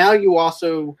son. Now you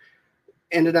also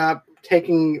ended up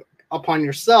taking upon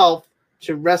yourself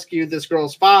to rescue this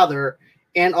girl's father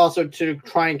and also to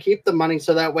try and keep the money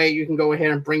so that way you can go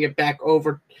ahead and bring it back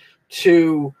over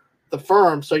to the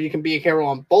firm so you can be a hero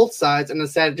on both sides, and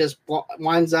instead it just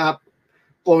winds up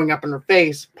blowing up in her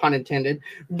face, pun intended.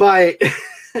 But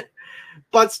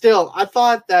but still, I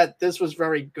thought that this was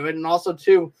very good. And also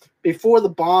too, before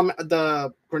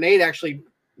the grenade actually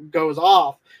goes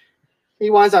off, he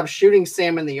winds up shooting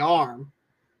Sam in the arm.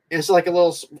 It's like a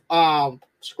little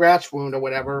scratch wound or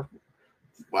whatever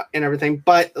and everything,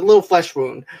 but a little flesh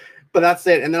wound. But that's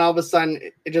it. And then all of a sudden,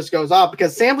 it just goes off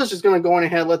because Sam was just going to go on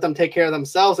ahead and let them take care of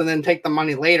themselves and then take the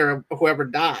money later, whoever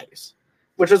dies,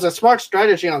 which was a smart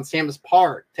strategy on Sam's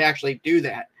part to actually do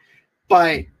that.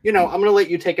 But, I'm going to let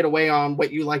you take it away on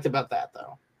what you liked about that,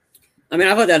 though. I mean,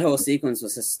 I thought that whole sequence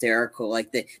was hysterical.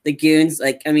 Like the goons,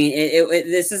 like, I mean,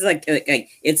 this is like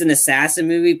it's an assassin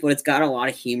movie, but it's got a lot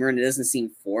of humor and it doesn't seem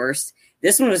forced.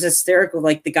 This one was hysterical.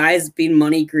 Like the guy's being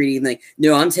money greedy and like,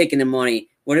 no, I'm taking the money.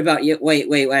 What about you?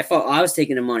 Wait, I thought I was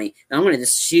taking the money. Now I'm going to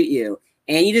just shoot you.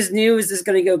 And you just knew it was just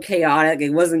going to go chaotic. It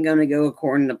wasn't going to go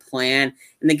according to plan.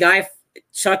 And the guy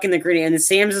chucking the grenade, and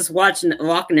Sam's just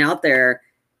walking out there.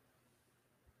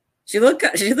 She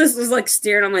just was like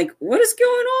staring. I'm like, what is going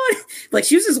on? Like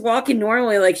she was just walking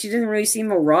normally. Like she didn't really seem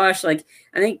to rush. Like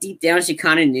I think deep down she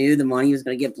kind of knew the money was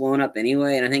going to get blown up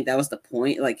anyway. And I think that was the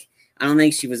point. Like I don't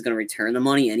think she was going to return the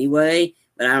money anyway.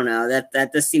 But I don't know.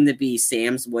 That does seem to be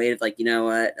Sam's way of like, you know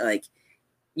what? Like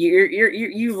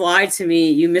you lied to me.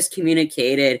 You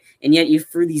miscommunicated, and yet you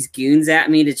threw these goons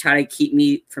at me to try to keep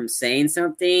me from saying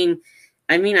something.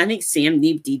 I mean, I think Sam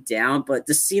knew deep down, but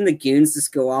just seeing the goons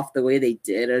just go off the way they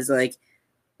did, I was like,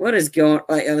 what is going?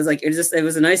 Like, I was like, it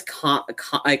was a nice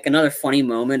like another funny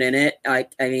moment in it.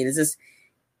 Like, I mean, it's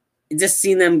just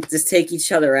seeing them just take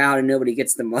each other out and nobody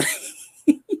gets the money.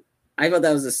 I thought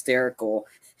that was hysterical.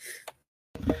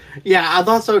 Yeah, I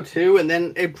thought so too. And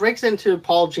then it breaks into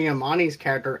Paul Giamatti's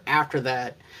character after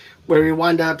that, where we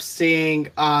wind up seeing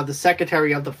the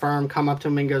secretary of the firm come up to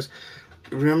him and goes,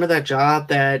 remember that job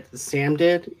that Sam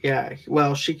did? Yeah,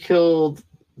 well, she killed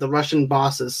the Russian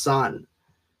boss's son.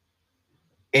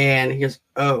 And he goes,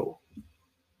 oh.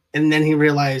 And then he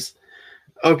realized,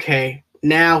 okay,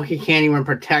 now he can't even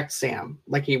protect Sam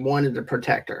like he wanted to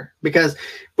protect her. Because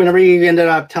whenever he ended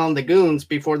up telling the goons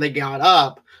before they got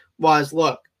up was,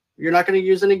 look, you're not going to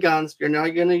use any guns. You're not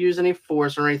going to use any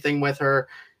force or anything with her.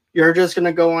 You're just going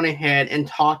to go on ahead and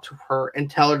talk to her and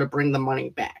tell her to bring the money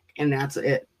back. And that's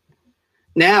it.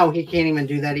 Now he can't even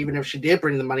do that, even if she did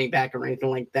bring the money back or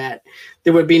anything like that.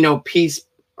 There would be no peace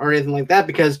or anything like that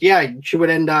because, yeah, she would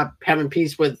end up having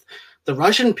peace with the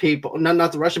Russian people.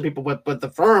 Not the Russian people, but the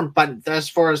firm. But as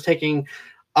far as taking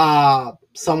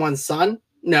someone's son,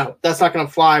 no, that's not going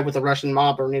to fly with the Russian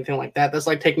mob or anything like that. That's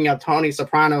like taking out Tony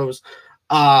Soprano's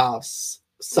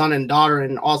son and daughter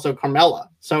and also Carmela.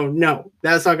 So, no,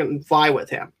 that's not going to fly with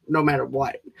him no matter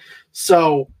what.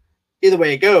 So, either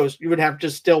way it goes, you would have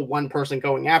just still one person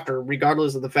going after her,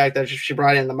 regardless of the fact that she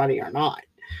brought in the money or not.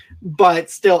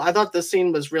 But still, I thought this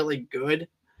scene was really good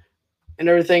and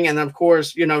everything. And of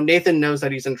course, Nathan knows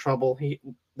that he's in trouble.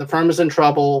 The firm is in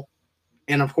trouble.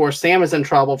 And of course, Sam is in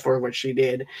trouble for what she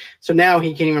did. So now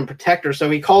he can't even protect her. So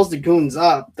he calls the goons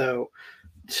up, though,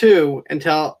 too,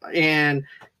 and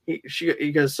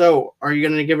he goes, so are you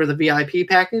going to give her the VIP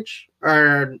package?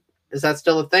 Or is that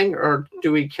still a thing? Or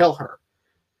do we kill her?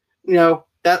 She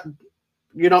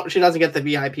doesn't get the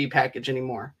VIP package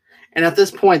anymore. And at this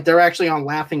point, they're actually on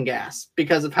laughing gas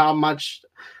because of how much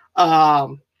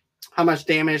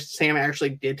damage Sam actually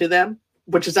did to them,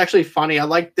 which is actually funny. I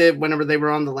liked it whenever they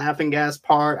were on the laughing gas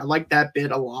part. I liked that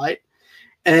bit a lot.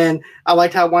 And I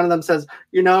liked how one of them says,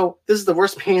 this is the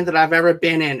worst pain that I've ever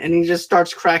been in. And he just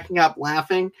starts cracking up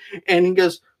laughing. And he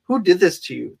goes, who did this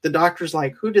to you? The doctor's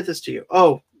like, who did this to you?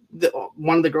 Oh,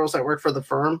 one of the girls that worked for the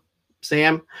firm,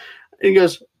 Sam. And he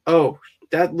goes, oh,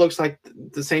 that looks like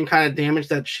the same kind of damage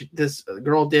that this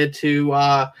girl did to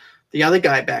the other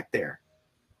guy back there.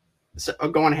 So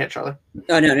go on ahead, Charlie.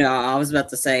 Oh, no. I was about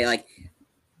to say, like,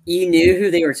 you knew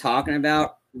who they were talking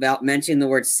about mentioning the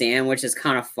word Sam, which is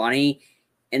kind of funny.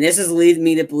 And this has led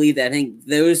me to believe that I think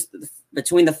those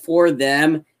between the four of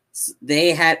them,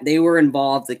 they were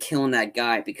involved in killing that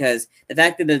guy, because the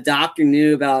fact that the doctor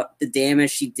knew about the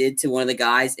damage she did to one of the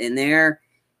guys in there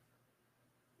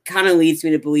kind of leads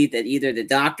me to believe that either the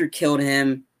doctor killed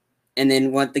him and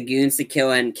then want the goons to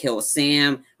kill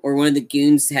Sam, or one of the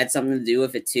goons had something to do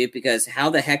with it too, because how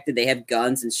the heck did they have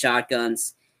guns and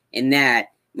shotguns in that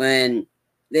when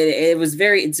it's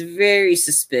very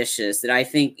suspicious that I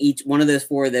think each one of those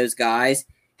four of those guys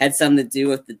had something to do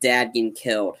with the dad getting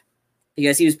killed,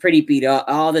 because he was pretty beat up.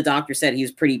 All the doctor said he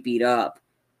was pretty beat up.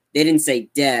 They didn't say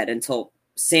dead until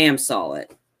Sam saw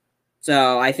it.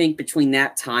 So I think between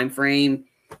that time frame,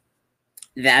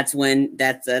 that's when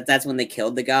they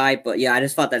killed the guy. But yeah, I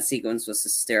just thought that sequence was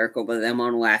hysterical. But them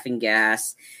on laughing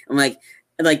gas, I'm like,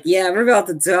 yeah, we're about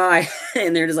to die,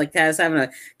 and they're just like having a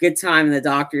good time, and the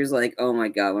doctor's like, oh my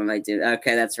god, what am I doing?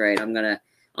 Okay, that's right,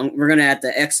 we're gonna have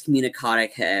to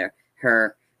excommunicate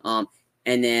her. And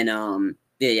then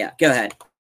yeah, go ahead.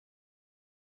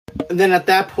 And then at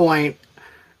that point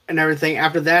and everything,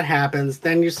 after that happens,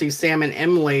 then you see Sam and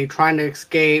Emily trying to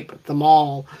escape the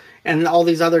mall, and all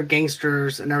these other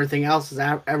gangsters and everything else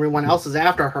everyone else is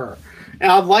after her.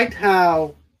 And I've liked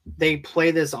how they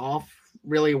play this off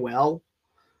really well,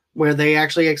 where they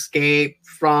actually escape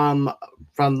from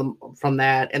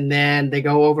that, and then they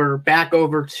go back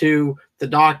over to the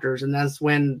doctors, and that's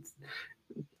when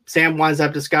Sam winds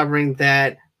up discovering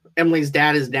that Emily's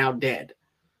dad is now dead.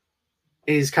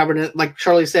 He's covered in, like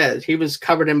Charlie says, he was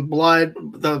covered in blood.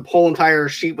 The whole entire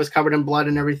sheet was covered in blood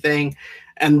and everything.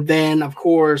 And then, of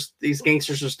course, these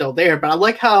gangsters are still there. But I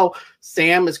like how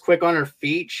Sam is quick on her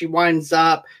feet. She winds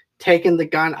up taking the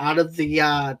gun out of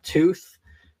the tooth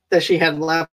that she had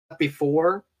left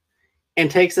before and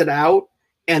takes it out.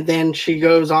 And then she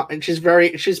goes on, and she's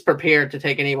prepared to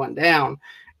take anyone down.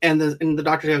 And the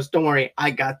doctor goes, "Don't worry,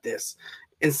 I got this.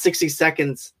 In 60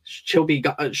 seconds, she'll be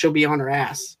on her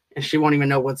ass, and she won't even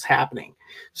know what's happening."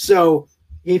 So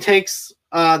he takes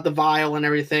the vial and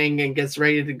everything and gets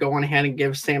ready to go on ahead and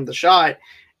give Sam the shot.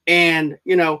 And,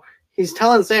 he's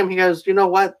telling Sam, he goes, "You know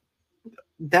what?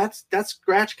 That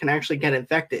scratch can actually get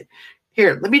infected.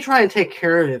 Here, let me try and take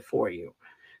care of it for you."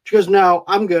 She goes, "No,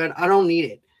 I'm good. I don't need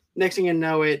it." Next thing you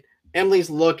know it, Emily's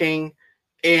looking,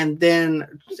 and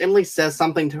then Emily says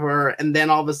something to her, and then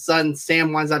all of a sudden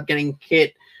Sam winds up getting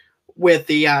hit with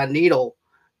the needle.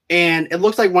 And it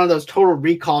looks like one of those Total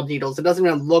Recall needles. It doesn't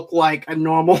even look like a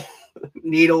normal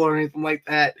needle or anything like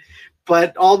that.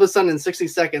 But all of a sudden in 60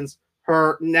 seconds,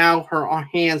 her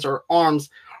hands or arms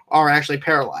are actually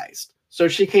paralyzed. So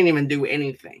she can't even do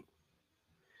anything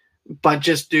but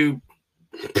just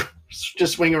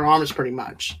swing her arms pretty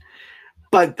much.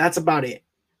 But that's about it.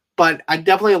 But I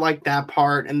definitely like that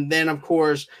part. And then, of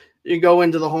course, you go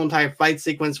into the whole entire fight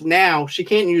sequence. Now she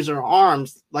can't use her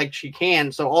arms like she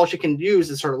can, so all she can use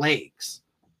is her legs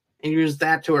and use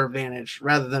that to her advantage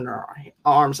rather than her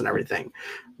arms and everything.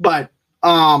 But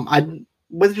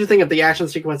what did you think of the action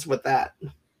sequence with that?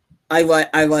 I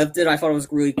loved it. I thought it was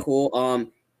really cool.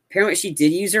 Apparently she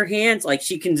did use her hands, like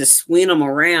she can just swing them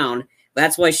around.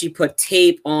 That's why she put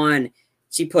tape on.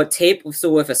 She put tape so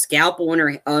with a scalpel in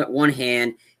her one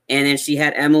hand, and then she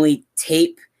had Emily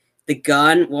tape the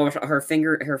gun while her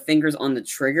fingers on the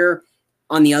trigger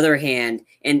on the other hand.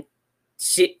 And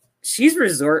she's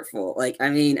resourceful. Like, I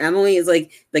mean, Emily is I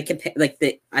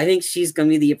think she's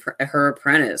gonna be her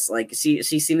apprentice. Like she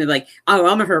seemed to like, "Oh,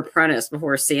 I'm her apprentice"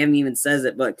 before Sam even says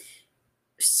it. But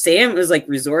Sam was like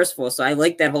resourceful, so I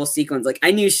like that whole sequence. Like,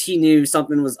 I knew she knew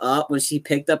something was up when she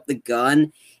picked up the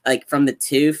gun, like from the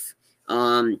tooth.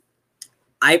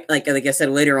 I like I said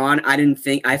later on,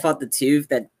 I thought the tooth,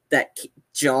 that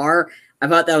jar, I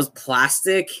thought that was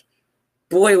plastic.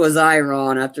 Boy, was I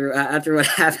wrong after what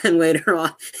happened later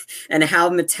on, and how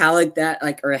metallic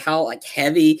that or how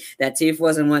heavy that tooth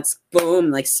was, and once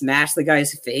boom, smashed the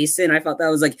guy's face in. I thought that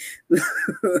was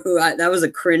that was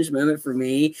a cringe moment for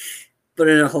me, but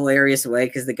in a hilarious way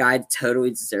because the guy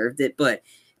totally deserved it. But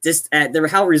just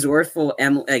how resourceful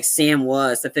Sam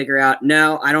was to figure out,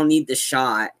 no, I don't need the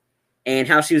shot. And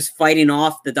how she was fighting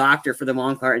off the doctor for the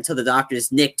long part until the doctor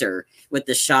just nicked her with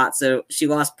the shot. So she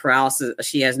lost paralysis.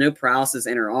 She has no paralysis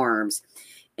in her arms.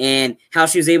 And how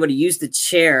she was able to use the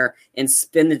chair and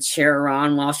spin the chair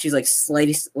around while she's I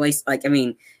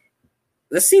mean,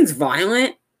 this scene's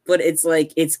violent, but it's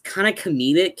kind of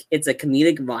comedic. It's a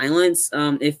comedic violence.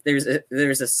 If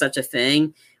there's such a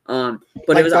thing. But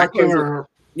it was dark humor.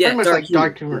 Yeah,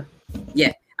 dark humor.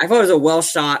 Yeah. I thought it was a well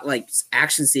shot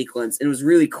action sequence, and it was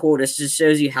really cool. This just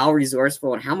shows you how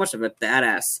resourceful and how much of a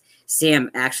badass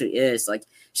Sam actually is. Like,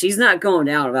 she's not going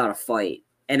down without a fight,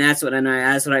 and that's what I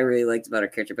really liked about her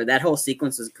character. But that whole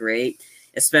sequence was great,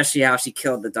 especially how she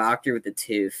killed the doctor with the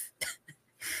tooth.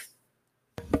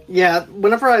 Yeah,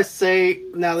 whenever I say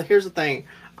now, here's the thing.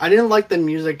 I didn't like the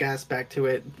music aspect to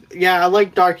it. Yeah, I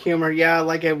like dark humor. Yeah, I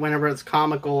like it whenever it's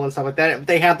comical and stuff like that. If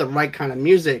they have the right kind of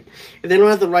music. If they don't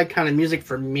have the right kind of music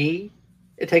for me,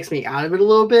 it takes me out of it a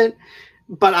little bit.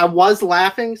 But I was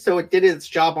laughing, so it did its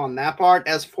job on that part.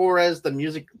 As far as the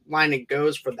music line it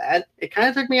goes for that, it kind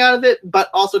of took me out of it.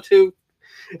 But also, too,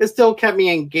 it still kept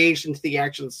me engaged into the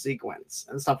action sequence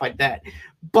and stuff like that.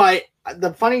 But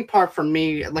the funny part for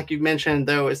me, like you mentioned,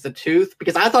 though, is the tooth.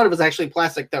 Because I thought it was actually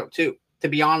plastic, though, too. to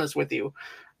be honest with you.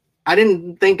 I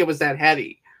didn't think it was that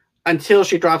heavy until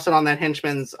she drops it on that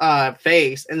henchman's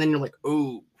face, and then you're like,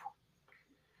 ooh,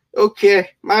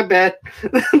 okay, my bad.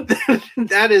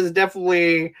 That is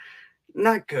definitely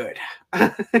not good.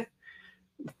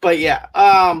 But yeah,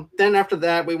 then after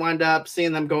that, we wind up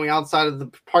seeing them going outside of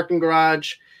the parking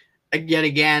garage yet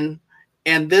again,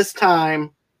 and this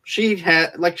time she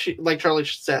had like Charlie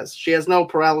says, she has no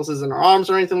paralysis in her arms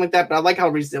or anything like that. But I like how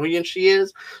resilient she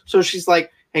is. So she's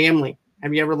like, "Hey, Emily,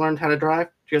 have you ever learned how to drive?"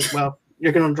 She goes, "Well,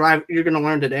 you're gonna drive. You're gonna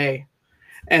learn today."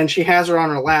 And she has her on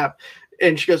her lap,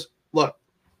 and she goes, "Look,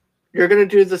 you're gonna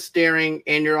do the steering,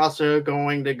 and you're also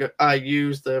going to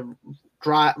use the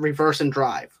reverse and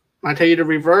drive. When I tell you to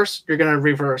reverse, you're going to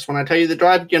reverse. When I tell you to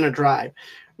drive, you're going to drive.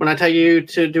 When I tell you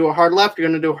to do a hard left, you're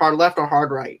going to do a hard left or hard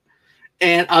right."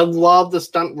 And I love the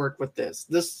stunt work with this.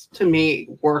 This, to me,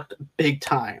 worked big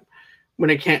time when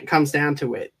it comes down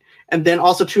to it. And then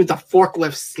also, to the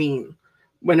forklift scene.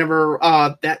 Whenever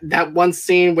that one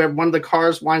scene where one of the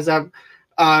cars winds up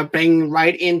banging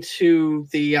right into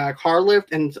the car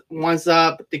lift and winds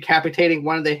up decapitating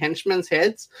one of the henchmen's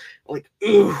heads. Like,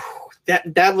 ooh.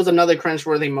 That was another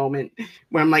cringe-worthy moment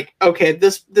where I'm like, okay,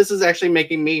 this is actually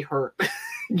making me hurt,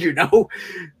 you know.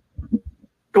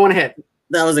 Going ahead.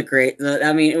 That was a great.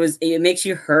 I mean, it makes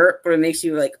you hurt, but it makes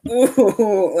you like,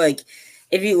 ooh, like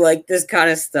if you like this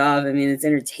kind of stuff. I mean, it's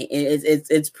entertaining.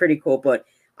 It's pretty cool. But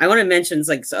I want to mention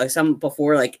like some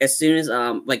before, like as soon as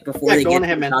like before they get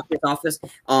to the doctor's office,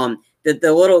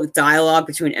 the little dialogue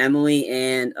between Emily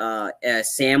and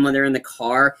Sam when they're in the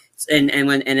car, and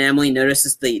when Emily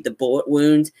notices the bullet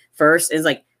wound first, is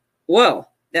like, whoa,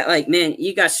 that like, man,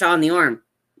 you got shot in the arm,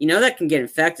 you know that can get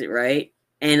infected, right?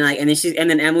 And like, and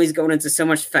then Emily's going into so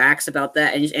much facts about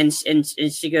that,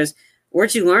 and she goes,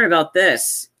 "Where'd you learn about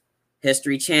this?"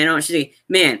 History Channel. And she's like,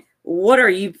 "Man, what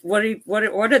are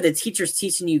the teachers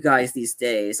teaching you guys these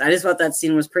days?" I just thought that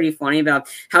scene was pretty funny about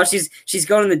how she's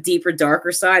going on the deeper,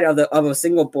 darker side of a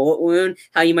single bullet wound.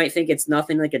 How you might think it's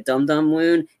nothing, like a dum-dum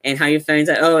wound, and how you find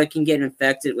out, oh, it can get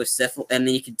infected with syphilis and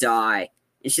then you could die.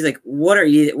 And she's like, what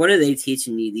are they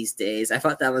teaching you these days? I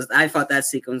thought that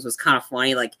sequence was kind of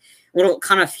funny, like a little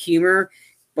kind of humor,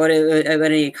 but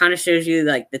it kind of shows you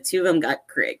like the two of them got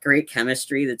great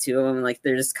chemistry. The two of them, like,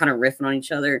 they're just kind of riffing on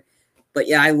each other. But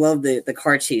yeah, I love the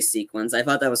car chase sequence. I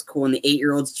thought that was cool. And the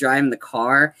 8-year-old's driving the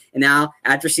car, and now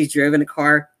after she's driven the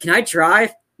car, can I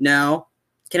drive? No.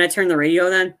 Can I turn the radio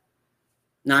then?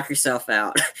 Knock yourself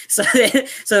out. So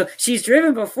she's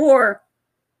driven before,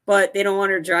 but they don't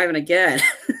want her driving again.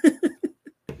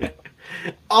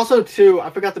 Also, too,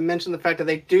 I forgot to mention the fact that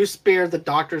they do spare the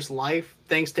doctor's life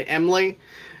thanks to Emily.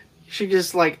 She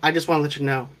just like, I just want to let you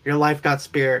know, your life got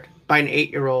spared by an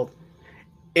 8-year-old.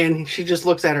 And she just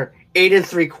looks at her, 8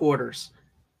 3/4.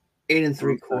 8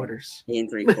 3/4.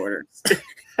 8 3/4.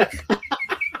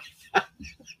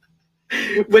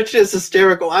 Which is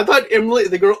hysterical. I thought Emily,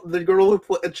 the girl who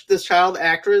this child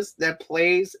actress that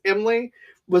plays Emily,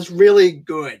 was really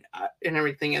good in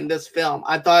everything in this film.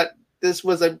 I thought this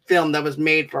was a film that was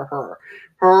made for her.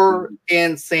 Her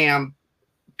and Sam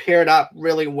paired up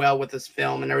really well with this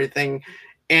film and everything.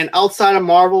 And outside of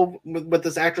Marvel, with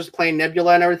this actress playing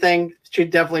Nebula and everything, she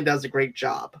definitely does a great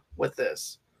job with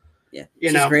this. Yeah,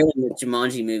 she's great in the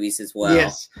Jumanji movies as well.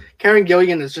 Yes, Karen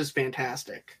Gillian is just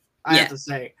fantastic, I have to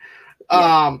say.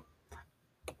 Yeah.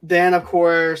 Then, of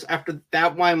course, after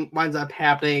that one winds up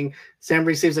happening, Sam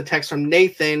receives a text from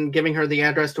Nathan giving her the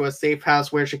address to a safe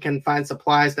house where she can find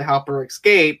supplies to help her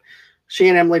escape. She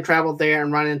and Emily travel there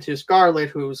and run into Scarlett,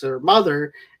 who's her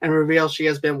mother, and reveal she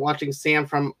has been watching Sam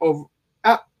from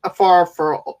afar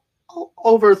for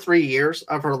over 3 years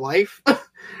of her life.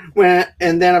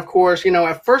 And then, of course, you know,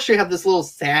 at first you have this little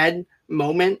sad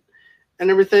moment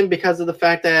and everything because of the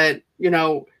fact that, you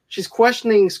know, she's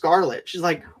questioning Scarlett. She's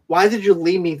like, why did you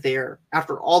leave me there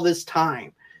after all this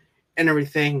time and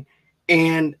everything?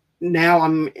 And now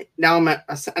I'm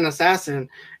an assassin.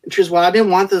 And she goes, well, I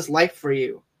didn't want this life for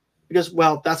you. He goes,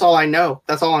 well, that's all I know.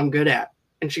 That's all I'm good at.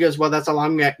 And she goes, well, that's all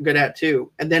I'm good at too.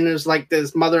 And then there's like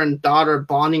this mother and daughter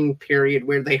bonding period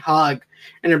where they hug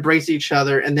and embrace each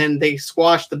other. And then they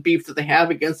squash the beef that they have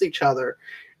against each other.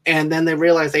 And then they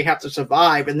realize they have to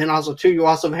survive. And then also too, you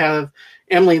also have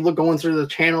Emily going through the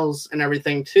channels and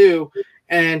everything too.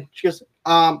 And she goes,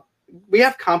 we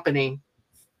have company.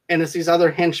 And it's these other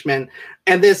henchmen.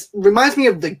 And this reminds me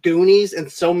of the Goonies in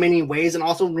so many ways. And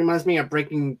also reminds me of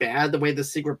Breaking Bad, the way the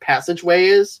secret passageway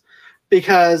is.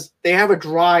 Because they have a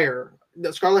dryer.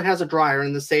 Scarlett has a dryer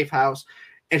in the safe house.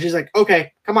 And she's like,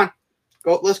 okay, come on.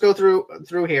 Let's go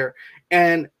through here.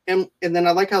 And then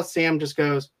I like how Sam just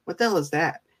goes, what the hell is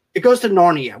that? it goes to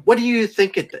Narnia. What do you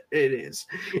think it is?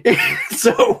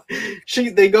 So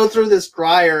they go through this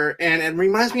dryer, and it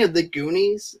reminds me of the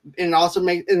Goonies. And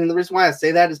and the reason why I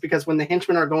say that is because when the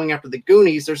henchmen are going after the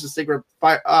Goonies, there's a secret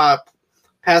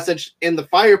passage in the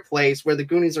fireplace where the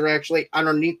Goonies are actually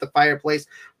underneath the fireplace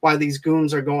while these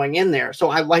goons are going in there. So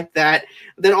I like that.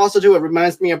 Then also too, it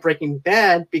reminds me of Breaking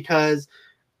Bad, because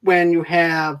when you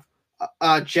have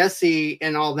Jesse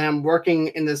and all them working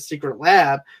in this secret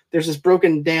lab, there's this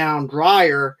broken down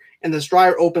dryer, and this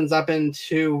dryer opens up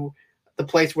into the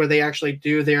place where they actually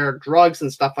do their drugs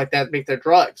and stuff like that, make their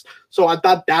drugs. So I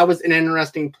thought that was an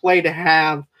interesting play to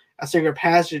have a secret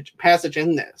passage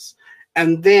in this.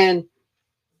 And then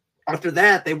after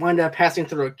that, they wind up passing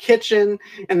through a kitchen,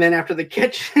 and then after the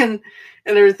kitchen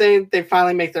and everything, they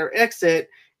finally make their exit.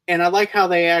 And I like how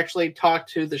they actually talk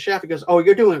to the chef. He goes, "Oh,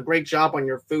 you're doing a great job on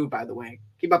your food, by the way.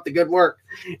 Keep up the good work."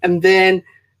 And then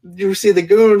you see the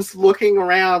goons looking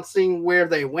around, seeing where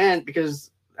they went,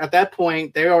 because at that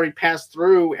point, they already passed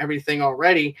through everything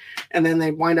already. And then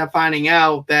they wind up finding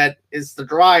out that it's the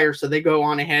dryer, so they go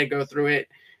on ahead, go through it,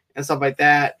 and stuff like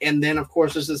that. And then, of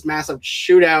course, there's this massive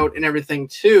shootout and everything,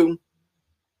 too,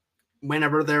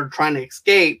 whenever they're trying to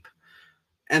escape.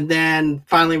 And then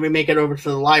finally, we make it over to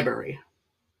the library.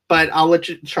 But I'll let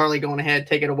you, Charlie, go on ahead,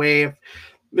 take it away if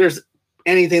there's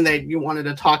anything that you wanted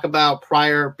to talk about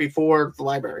before the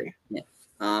library. Yeah.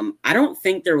 I don't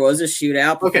think there was a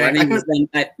shootout before. Okay, I think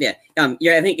I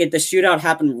think the shootout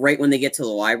happened right when they get to the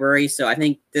library. So I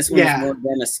think this one was more of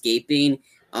them escaping.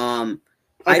 Okay.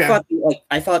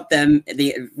 I thought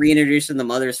the reintroducing the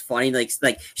mother is funny. Like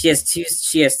she has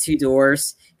two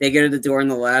doors. They go to the door on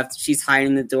the left. She's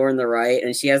hiding the door on the right,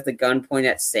 and she has the gun pointed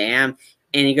at Sam.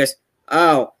 And he goes,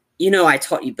 "Oh, I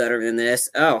taught you better than this.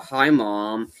 Oh, hi,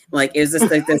 Mom. Like, is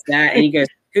this like this, that?" And he goes,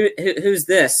 who's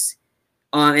this?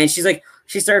 And she's like,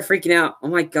 she started freaking out. "Oh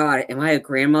my God, am I a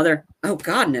grandmother? Oh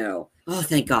God, no. Oh,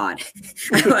 thank God."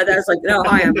 I was like, "No,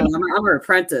 hi, I'm her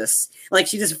apprentice." Like,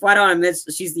 she just flat out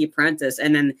admits she's the apprentice.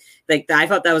 And then, like, I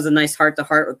thought that was a nice heart to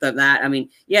heart with that. I mean,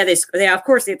 yeah, they of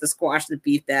course they have to squash the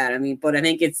beef that. I mean, but I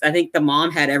think the mom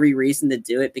had every reason to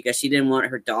do it because she didn't want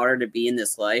her daughter to be in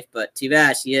this life. But too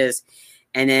bad she is.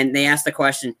 And then they asked the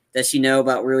question, does she know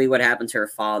about really what happened to her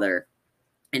father?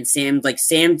 And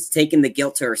Sam's taking the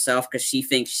guilt to herself because she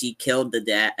thinks she killed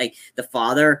the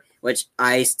father, which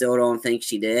I still don't think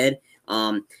she did.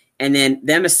 And then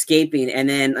them escaping, and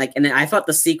then I thought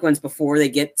the sequence before they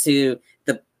get to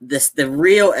the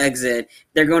real exit,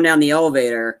 they're going down the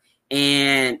elevator,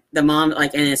 and the mom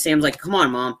and then Sam's like, "Come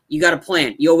on, Mom, you got a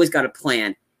plan. You always got a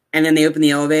plan." And then they open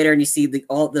the elevator, and you see the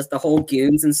whole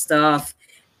goons and stuff.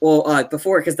 Well,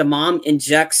 because the mom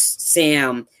injects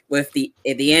Sam with the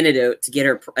antidote to get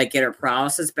her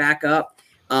paralysis back up.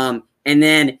 And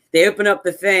then they open up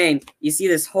the thing. You see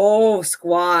this whole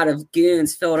squad of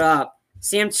goons filled up.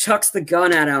 Sam chucks the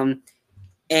gun at him,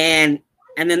 and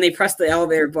then they press the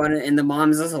elevator button, and the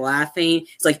mom's just laughing.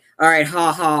 It's like, "All right,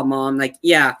 ha ha, Mom. Like,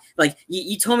 yeah, like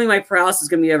you told me my paralysis is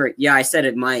gonna be over. Yeah, I said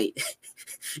it might."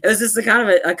 It was just a kind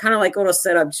of like little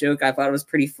setup joke. I thought it was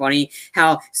pretty funny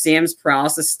how Sam's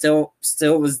paralysis still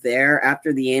was there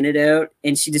after the antidote,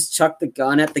 and she just chucked the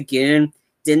gun at the goon,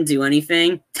 didn't do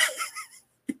anything.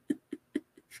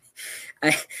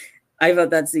 I thought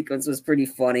that sequence was pretty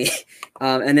funny.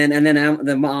 And then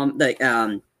the mom,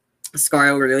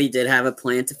 Scarlett really did have a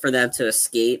plan for them to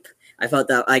escape. I thought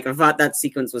that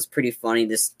sequence was pretty funny.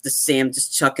 This Sam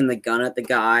just chucking the gun at the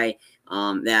guy.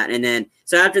 And then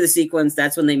so after the sequence,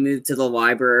 that's when they moved to the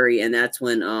library, and that's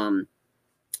when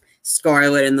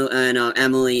Scarlett and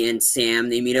Emily and Sam,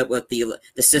 they meet up with the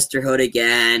sisterhood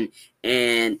again,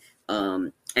 and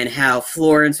how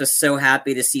Florence was so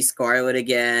happy to see Scarlett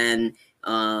again.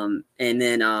 And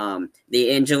then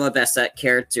the Angela Bassett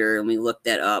character, and we looked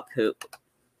that up, her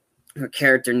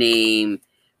character name,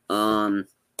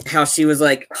 how she was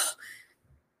like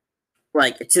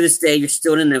to this day, you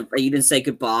didn't say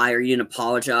goodbye, or you didn't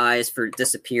apologize for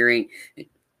disappearing.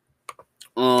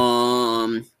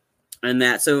 And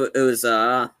that, so it was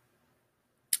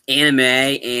anime,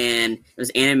 and it was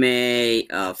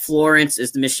anime. Florence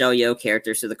is the Michelle Yeoh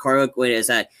character, so the Carla Quinn is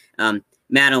that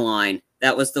Madeline.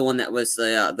 That was the one that was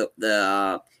we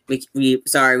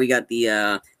got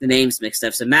the names mixed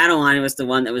up. So Madeline was the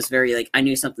one that was very like, I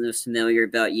knew something was familiar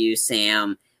about you,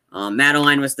 Sam.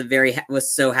 Madeline was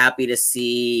was so happy to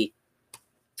see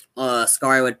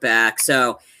Scarlett back.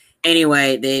 So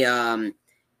anyway,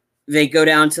 they go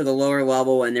down to the lower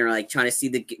level, and they're like trying to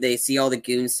see they see all the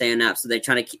goons standing up. So they're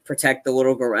trying to protect the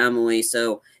little girl Emily.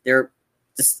 So they're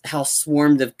just how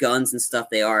swarmed of guns and stuff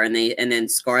they are. And then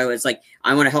Scarlett's like,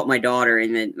 "I want to help my daughter."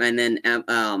 And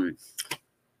then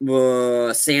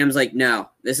Sam's like, no,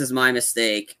 this is my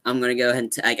mistake. I'm gonna go ahead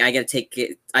and I gotta take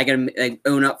it. I gotta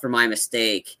own up for my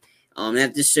mistake.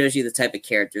 That just shows you the type of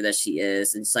character that she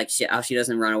is. And it's like how she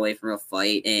doesn't run away from a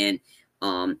fight. And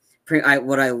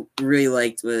what I really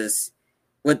liked was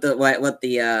what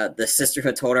the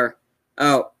sisterhood told her.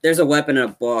 Oh, there's a weapon in a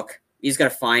book. You just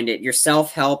gotta find it. Your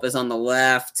self-help is on the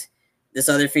left. This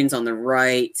other thing's on the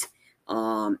right.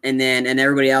 And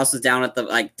everybody else is down at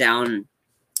the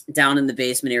down in the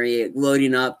basement area,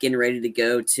 loading up, getting ready to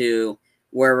go to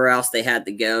wherever else they had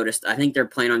to go. I think they're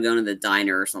planning on going to the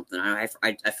diner or something. I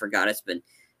forgot. I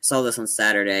saw this on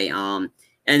Saturday. And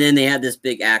then they had this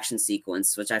big action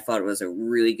sequence, which I thought was a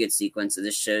really good sequence. So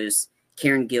this shows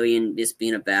Karen Gillan just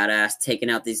being a badass, taking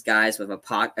out these guys with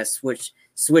a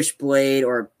switchblade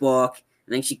or a book.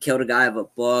 I think she killed a guy with a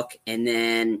book, and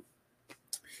then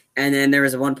there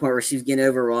was one point where she was getting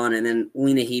overrun, and then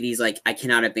Lena Headey's like, I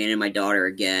cannot abandon my daughter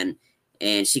again.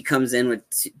 And she comes in with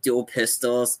dual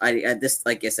pistols. Like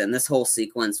I said, this whole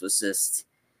sequence was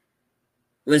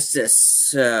just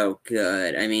so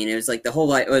good. I mean, it was like the whole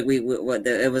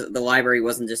the library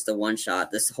wasn't just a one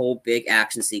shot. This whole big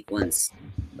action sequence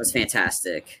was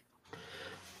fantastic.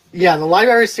 Yeah, the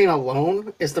library scene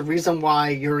alone is the reason why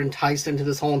you're enticed into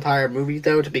this whole entire movie,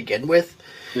 though, to begin with.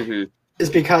 Mm-hmm. Is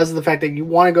because of the fact that you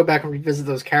want to go back and revisit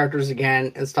those characters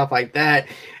again and stuff like that.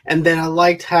 And then I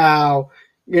liked how,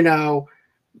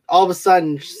 all of a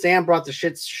sudden Sam brought the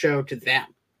shit show to them,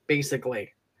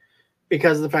 basically.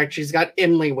 Because of the fact she's got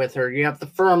Emily with her. You have the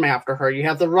firm after her. You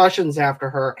have the Russians after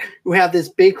her. You have this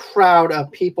big crowd of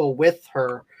people with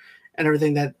her and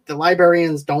everything that the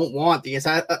librarians don't want. The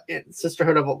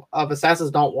Sisterhood of Assassins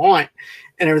don't want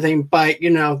and everything. But,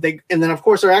 and then, of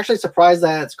course, they're actually surprised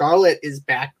that Scarlet is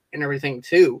back and everything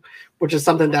too, which is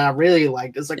something that I really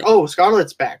liked. It's like, oh,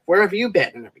 Scarlet's back. Where have you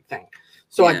been and everything?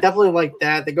 So I definitely like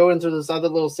that. They go into this other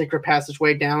little secret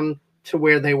passageway down to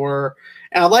where they were.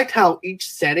 And I liked how each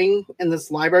setting in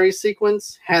this library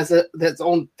sequence has its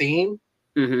own theme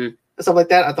and stuff like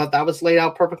that. I thought that was laid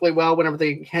out perfectly well whenever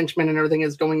the henchmen and everything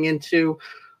is going into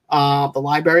the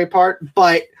library part.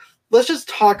 But let's just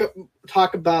talk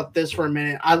about this for a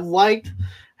minute. I liked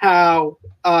how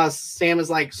Sam is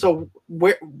like, so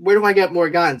where do I get more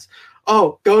guns?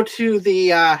 Oh, go to the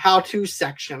how-to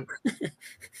section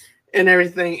and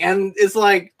everything. And it's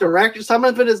like some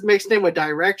of it is mixed in with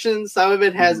directions. Some of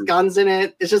it has guns in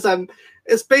it. It's just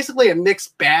it's basically a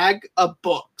mixed bag of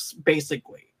books,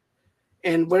 basically.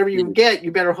 And whatever you get,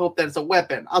 you better hope that it's a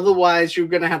weapon. Otherwise, you're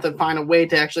going to have to find a way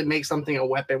to actually make something a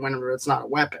weapon whenever it's not a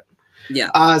weapon.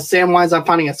 Yeah. Sam winds up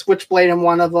finding a switchblade in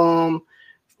one of them.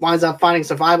 Winds up finding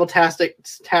survival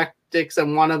tactics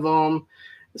in one of them.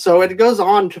 So it goes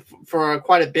on for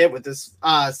quite a bit with this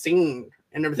scene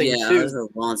and everything. Yeah, too. It was a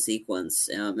long sequence.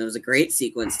 It was a great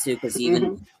sequence too, because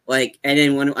even and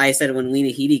then when Lena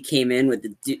Headey came in with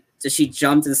she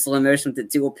jumped in slow motion with the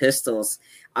dual pistols,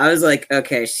 I was like,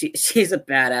 okay, she's a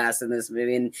badass in this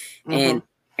movie, and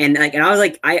I was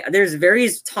like, there's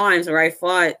various times where I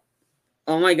thought,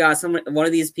 oh my god, one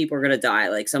of these people are gonna die.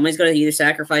 Like somebody's gonna either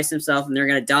sacrifice himself and they're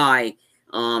gonna die.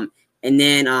 And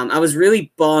then I was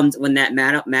really bummed when that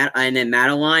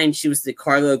Madeline, she was the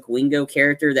Carlo Guingo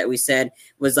character that we said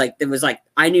was like,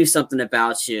 I knew something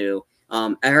about you.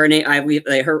 Her name,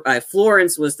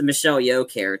 Florence was the Michelle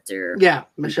Yeoh character. Yeah,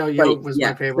 Michelle Yeoh was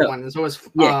my favorite one. So was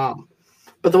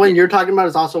but the one you're talking about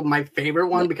is also my favorite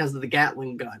one because of the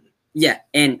Gatling gun. Yeah,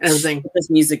 and everything. This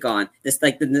music on, this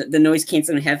like the noise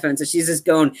canceling headphones. So she's just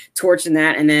going torching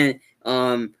that, and then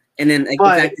the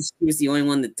fact that she was the only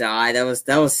one to die, that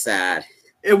was sad.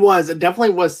 It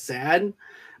definitely was sad.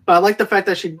 But I like the fact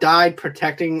that she died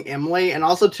protecting Emily, and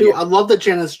also too, I love the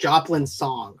Janis Joplin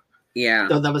song. Yeah,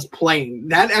 that was playing.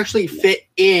 That actually fit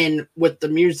in with the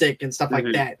music and stuff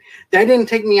like that. That didn't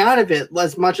take me out of it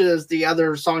as much as the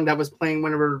other song that was playing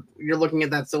whenever you're looking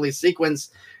at that silly sequence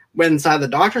when inside the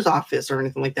doctor's office or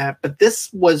anything like that. But this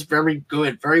was very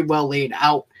good, very well laid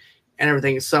out and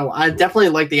everything. So I definitely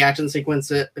like the action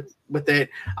sequence with it.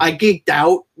 I geeked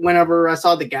out whenever I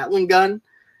saw the Gatling gun.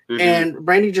 And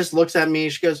Brandy just looks at me.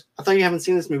 She goes, I thought you haven't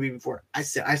seen this movie before. I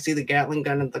said, I see the Gatling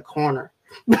gun in the corner.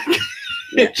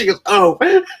 She goes, oh.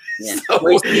 Yeah. So,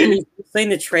 he was playing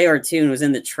the trailer too, and was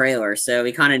in the trailer, so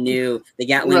we kind of knew the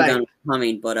Gatling gun was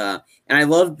coming. But and I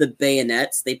love the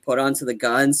bayonets they put onto the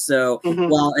guns. So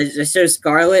well, it shows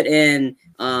Scarlet and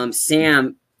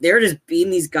Sam. They were just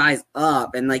beating these guys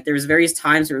up, and like there was various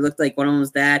times where it looked like one of them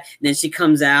was that, and then she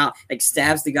comes out, like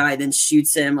stabs the guy, then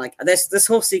shoots him. Like this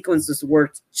whole sequence just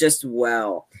worked just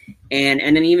well, and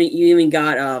then you even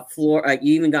got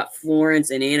Florence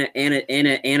and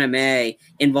Anna May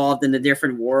involved in the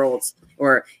different worlds,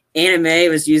 or Anna Mae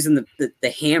was using the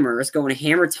hammers, going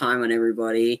hammer time on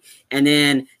everybody, and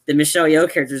then the Michelle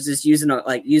Yeoh character was just using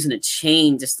a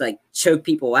chain just to, like, choke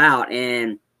people out,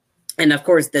 and of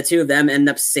course the two of them end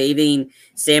up saving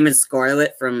Sam and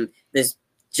Scarlett from this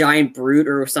giant brute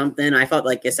or something. I felt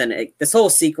like this whole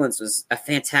sequence was a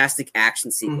fantastic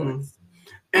action sequence. Mm-hmm.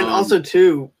 And also,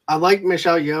 too, I like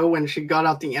Michelle Yeoh when she got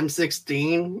out the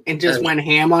M16 and just went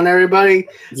ham on everybody.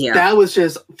 Yeah. That was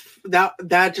just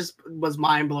that just was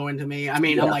mind blowing to me. I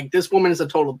mean, I'm like, this woman is a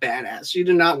total badass. You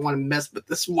do not want to mess with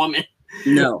this woman.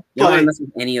 No, you don't want to mess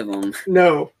with any of them.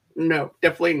 No,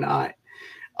 definitely not.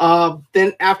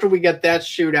 Then after we get that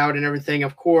shootout and everything,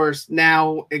 of course,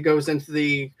 now it goes into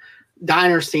the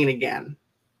diner scene again.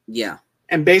 Yeah.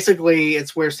 And basically,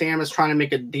 it's where Sam is trying to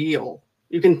make a deal.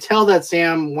 You can tell that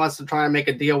Sam wants to try and make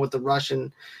a deal with the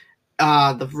Russian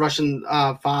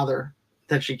father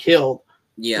that she killed,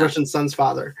 Russian son's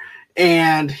father.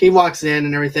 And he walks in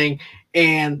and everything,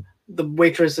 and the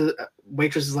waitress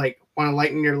is like, "Want to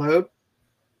lighten your load?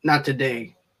 Not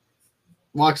today."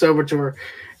 Walks over to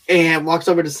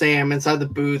Sam inside the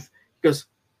booth. He goes,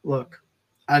 "Look,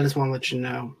 I just want to let you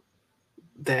know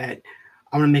that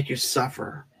I'm gonna make you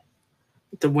suffer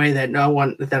the way that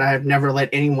I have never let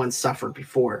anyone suffer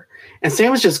before." And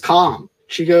Sam was just calm.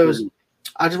 She goes,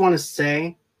 "I just want to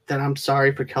say that I'm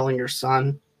sorry for killing your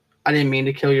son. I didn't mean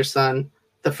to kill your son.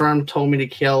 The firm told me to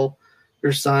kill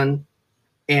your son,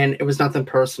 and it was nothing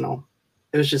personal.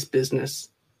 It was just business."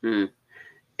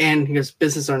 And he goes,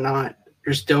 "Business or not,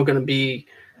 you're still going to be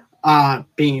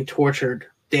being tortured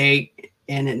day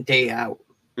in and day out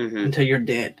until you're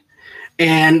dead."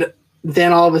 And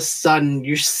then all of a sudden,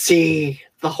 you see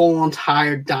the whole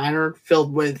entire diner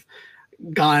filled with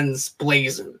guns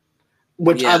blazing,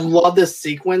 which I love this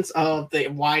sequence of the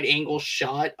wide angle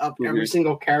shot of every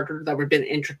single character that we've been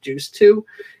introduced to.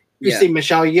 You see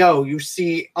Michelle Yeoh, you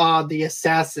see the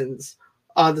assassins,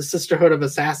 the Sisterhood of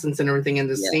Assassins and everything in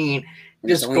the scene,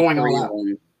 just going all out.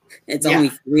 It's only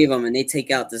 3 of them, and they take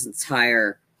out this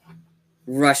entire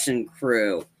Russian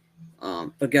crew.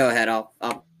 But go ahead, I'll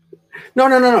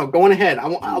No. Going ahead. I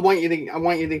want you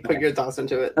to put your thoughts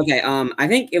into it. Okay. I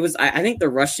think it was. I think the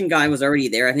Russian guy was already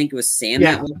there. I think it was Sam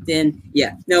that walked in.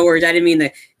 Yeah. No worries. I didn't mean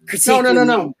the critique.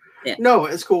 No. Yeah. No,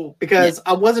 it's cool because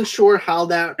I wasn't sure how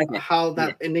that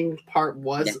ending part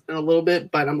was in a little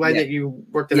bit, but I'm glad that you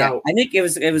worked it out. I think it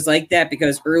was like that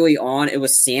because early on it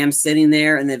was Sam sitting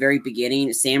there in the very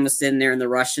beginning. Sam was sitting there and the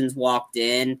Russians walked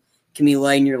in. Can we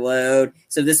lighten your load?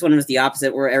 So this one was the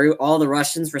opposite, where all the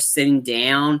Russians were sitting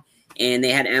down. And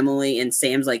they had Emily, and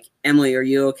Sam's like, "Emily, are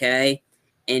you okay?"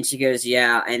 And she goes,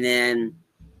 "Yeah." And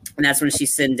that's when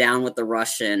she's sitting down with the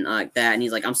Russian like that, and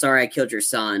he's like, "I'm sorry, I killed your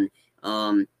son."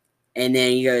 And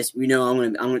then he goes,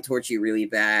 "I'm gonna torture you really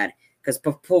bad." Because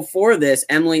before this,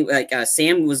 Emily,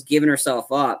 Sam was giving herself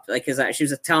up, because she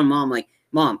was telling Mom, like,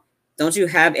 "Mom, don't you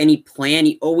have any plan?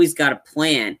 You always got a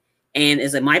plan." And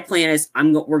is like, my plan is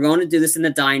we're going to do this in the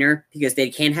diner because they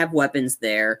can't have weapons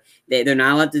there. They're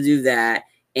not allowed to do that.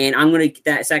 And I'm going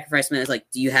to sacrifice man is like,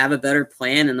 "Do you have a better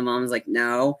plan?" And the mom was like,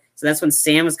 "No." So that's when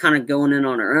Sam was kind of going in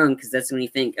on her own, because that's when you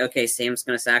think, okay, Sam's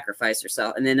going to sacrifice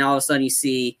herself. And then all of a sudden you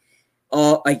see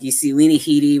Lena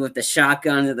Headey with the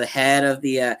shotgun to the head of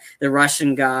the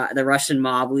Russian guy, the Russian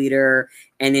mob leader.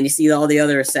 And then you see all the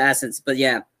other assassins. But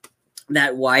yeah,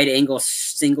 that wide angle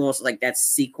singles, like that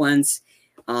sequence,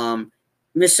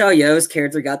 Michelle Yeoh's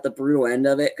character got the brutal end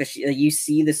of it, because you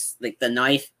see this, like the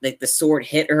knife, like the sword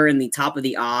hit her in the top of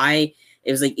the eye.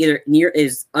 It was like either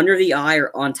under the eye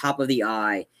or on top of the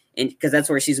eye, and because that's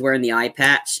where she's wearing the eye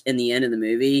patch in the end of the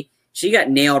movie. She got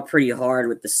nailed pretty hard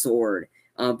with the sword,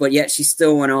 but yet she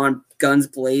still went on, guns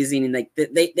blazing, and like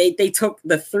they took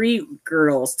the 3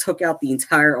 girls took out the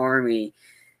entire army,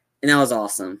 and that was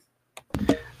awesome.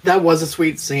 That was a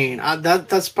sweet scene.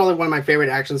 That's probably one of my favorite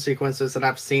action sequences that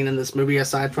I've seen in this movie,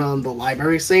 aside from the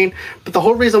library scene. But the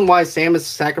whole reason why Sam is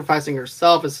sacrificing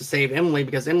herself is to save Emily,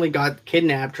 because Emily got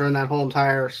kidnapped during that whole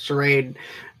entire charade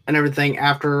and everything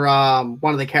after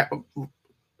one of the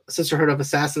Sisterhood of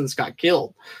Assassins got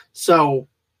killed. So,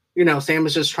 Sam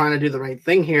is just trying to do the right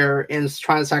thing here and is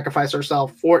trying to sacrifice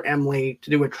herself for Emily to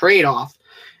do a trade-off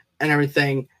and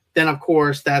everything. Then, of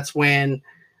course, that's when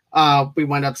we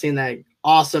wind up seeing that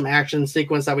awesome action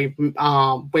sequence that we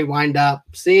wind up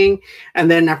seeing. And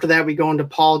then after that, we go into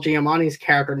Paul Giamatti's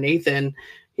character, Nathan.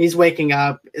 He's waking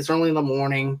up. It's early in the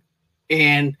morning.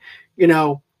 And,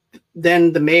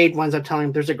 then the maid winds up telling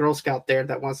him there's a Girl Scout there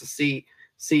that wants to see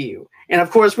you. And, of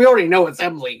course, we already know it's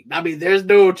Emily. I mean, there's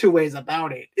no 2 ways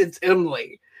about it. It's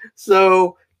Emily.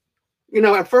 So,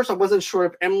 at first I wasn't sure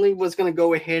if Emily was going to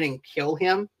go ahead and kill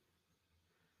him.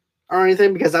 or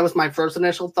anything, because that was my first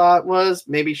initial thought, was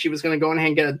maybe she was going to go ahead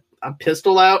and get a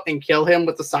pistol out and kill him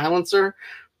with the silencer,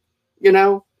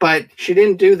 but she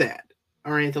didn't do that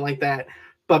or anything like that.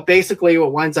 But basically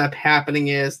what winds up happening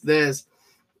is this.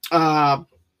 Sam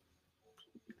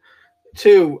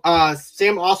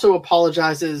also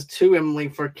apologizes to Emily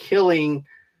for killing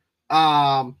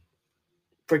her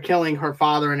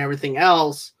father and everything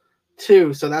else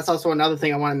too. So that's also another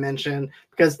thing I want to mention,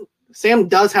 because Sam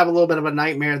does have a little bit of a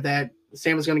nightmare that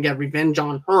Sam is going to get revenge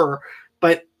on her,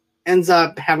 but ends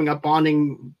up having a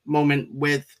bonding moment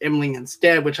with Emily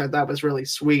instead, which I thought was really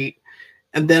sweet.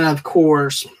 And then, of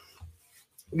course,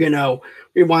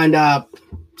 we wind up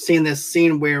seeing this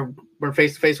scene where we're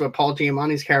face to face with Paul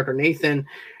Giamatti's character, Nathan.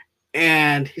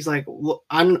 And he's like, well,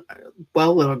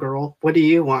 little girl, what do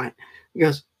you want? He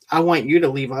goes, I want you to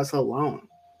leave us alone.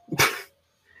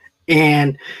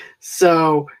 And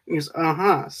so he goes,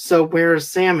 so where's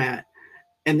Sam at?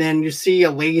 And then you see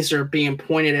a laser being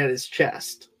pointed at his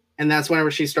chest. And that's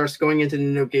whenever she starts going into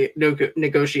the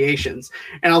negotiations.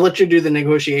 And I'll let you do the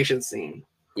negotiation scene.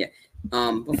 Yeah.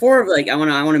 Before, I want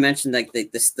to mention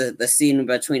the scene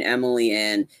between Emily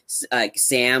and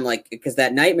Sam, because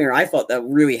that nightmare, I thought that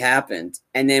really happened.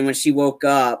 And then when she woke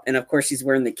up, and of course she's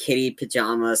wearing the kitty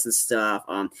pajamas and stuff.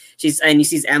 And he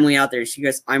sees Emily out there. She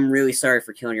goes, "I'm really sorry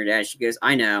for killing your dad." She goes,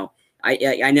 "I know,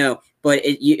 I know, but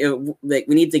we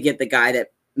need to get the guy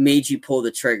that made you pull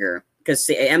the trigger." Because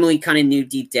Emily kind of knew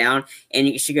deep down,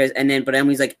 and she goes, but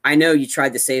Emily's like, "I know you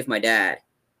tried to save my dad."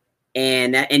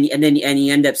 And then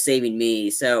you end up saving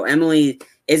me. So Emily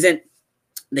isn't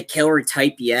the killer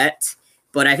type yet,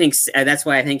 but I think that's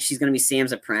why I think she's going to be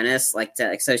Sam's apprentice.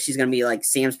 So she's going to be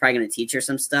Sam's probably going to teach her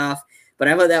some stuff. But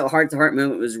I thought that heart-to-heart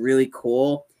moment was really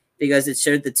cool because it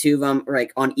showed the two of them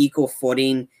on equal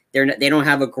footing. They don't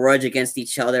have a grudge against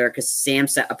each other because Sam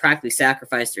practically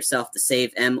sacrificed herself to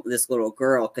save this little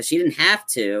girl because she didn't have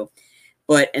to,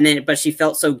 but she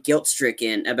felt so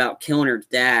guilt-stricken about killing her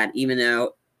dad, even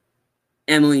though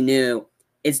Emily knew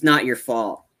it's not your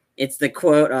fault. It's the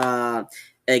quote,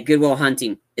 Good Will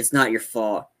Hunting, it's not your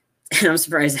fault. And I'm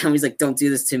surprised Emily's like, don't do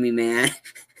this to me, man.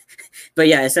 But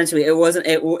yeah, essentially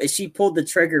she pulled the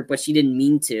trigger, but she didn't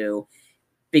mean to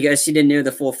because she didn't know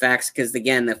the full facts because,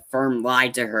 again, the firm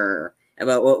lied to her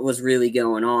about what was really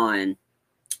going on.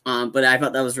 But I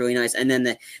thought that was really nice. And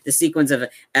then the sequence of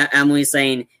Emily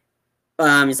saying,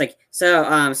 he's like,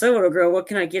 so little girl, what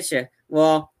can I get you?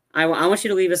 Well, I want you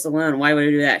to leave us alone. Why would I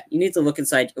do that? You need to look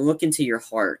into your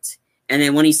heart. And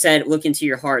then when he said, look into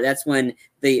your heart, that's when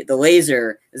the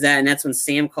laser is that. And that's when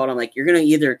Sam called him, you're going to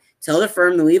either tell the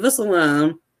firm to leave us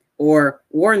alone or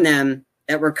warn them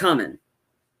that we're coming.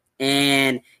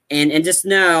 And just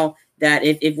know that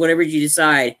if whatever you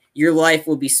decide, your life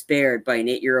will be spared by an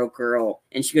 8-year-old girl.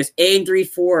 And she goes, 8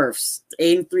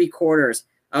 3/4.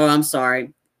 Oh, I'm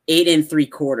sorry. 8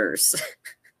 3/4.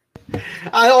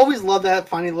 I always love that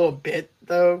funny little bit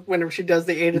though, whenever she does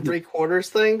the 8 3/4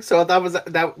 thing. So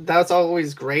that's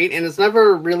always great, and it's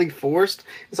never really forced.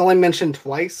 It's only mentioned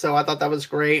twice, so I thought that was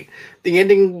great. The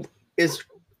ending is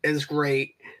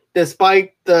great,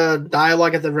 despite the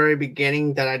dialogue at the very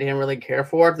beginning that I didn't really care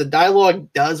for. The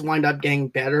dialogue does wind up getting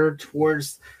better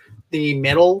towards the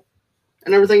middle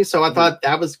and everything, so I thought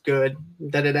that was good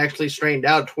that it actually straightened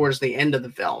out towards the end of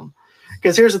the film.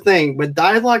 Because here's the thing with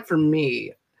dialogue for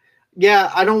me.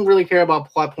 Yeah, I don't really care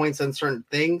about plot points and certain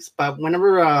things, but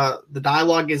whenever the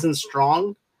dialogue isn't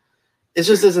strong, it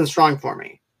just isn't strong for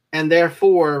me. And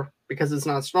therefore, because it's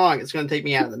not strong, it's going to take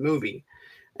me out of the movie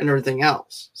and everything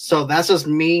else. So that's just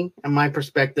me and my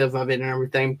perspective of it and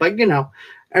everything. But,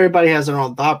 everybody has their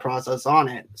own thought process on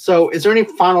it. So is there any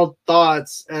final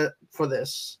thoughts for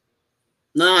this?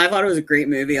 No, I thought it was a great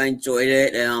movie. I enjoyed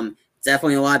it.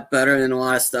 Definitely a lot better than a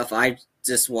lot of stuff I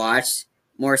just watched.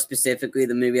 More specifically,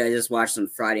 the movie I just watched on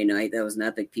Friday night, that was an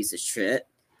epic piece of shit.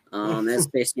 That's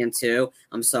Space Jam 2.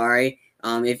 I'm sorry.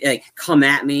 If come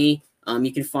at me,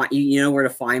 you can find you know where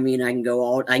to find me, and I can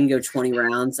go 20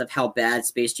 rounds of how bad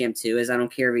Space Jam 2 is. I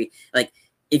don't care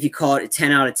if you call it a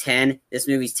 10 out of 10. This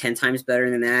movie's 10 times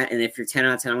better than that. And if you're 10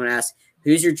 out of 10, I'm gonna ask,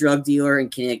 who's your drug dealer,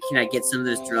 and can I get some of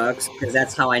those drugs? Because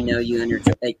that's how I know you.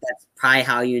 That's probably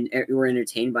how you were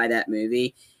entertained by that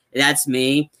movie. That's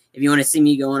me. If you want to see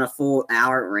me go on a full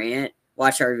hour rant,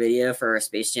 watch our video for our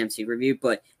Space Jam 2 review.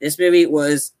 But this movie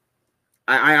was,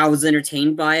 I was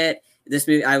entertained by it. This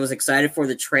movie, I was excited for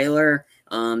the trailer.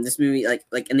 This movie,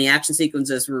 and the action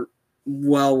sequences were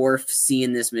well worth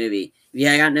seeing this movie. If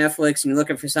you got Netflix and you're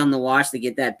looking for something to watch to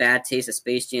get that bad taste of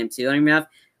Space Jam 2 on your mouth,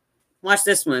 watch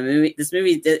this one. This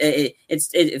movie,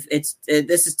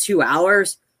 this is 2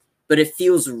 hours, but it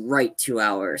feels right 2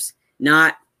 hours.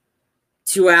 Not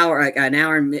 2 hour, like an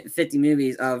hour and 50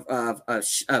 movies of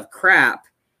crap,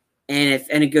 and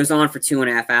it goes on for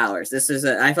 2.5 hours.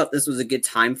 I thought this was a good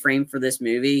time frame for this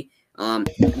movie.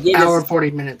 Hour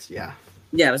 40 minutes, yeah.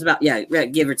 Yeah, it was about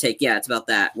give or take. Yeah, it's about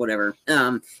that. Whatever.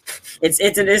 This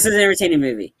is an entertaining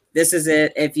movie. This is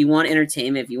it. If you want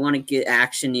entertainment, if you want to get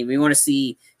action, if you want to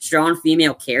see strong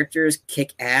female characters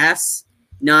kick ass,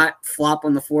 not flop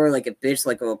on the floor like a bitch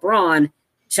like LeBron,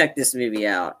 check this movie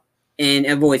out and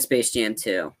avoid Space Jam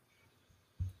 2.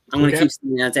 I'm gonna keep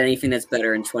saying out anything that's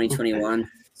better in 2021.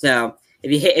 So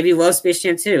if you love Space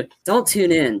Jam 2, don't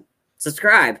tune in.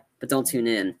 Subscribe, but don't tune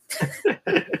in.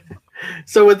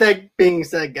 So with that being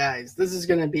said, guys, this is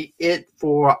going to be it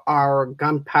for our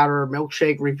Gunpowder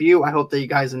Milkshake review. I hope that you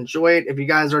guys enjoy it. If you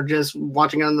guys are just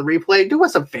watching it on the replay, do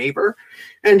us a favor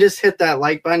and just hit that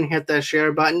like button, hit that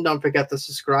share button. Don't forget to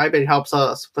subscribe. It helps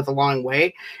us with a long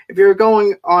way. If you're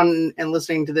going on and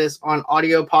listening to this on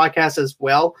audio podcast as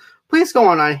well, please go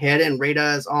on ahead and rate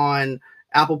us on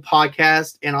Apple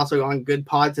Podcast and also on Good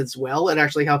Pods as well. It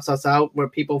actually helps us out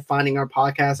with people finding our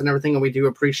podcast and everything, and we do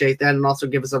appreciate that. And also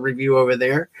give us a review over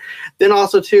there. Then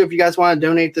also too, if you guys want to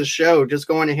donate to the show, just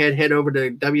go on ahead, head over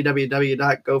to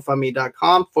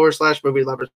www.gofundme.com/Movie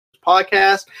Lovers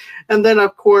Podcast. And then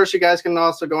of course you guys can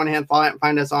also go on ahead and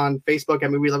find us on Facebook at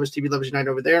Movie Lovers TV Lovers Unite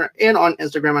over there, and on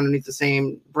Instagram underneath the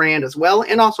same brand as well,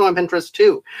 and also on Pinterest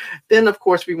too. Then of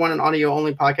course, if you want an audio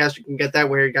only podcast, you can get that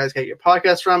where you guys get your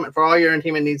podcast from. And for all your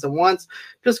entertainment needs at once,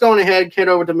 just go on ahead, head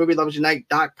over to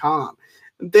movieloversunite.com.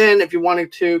 Then if you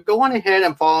wanted to, go on ahead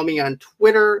and follow me on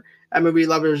Twitter at Movie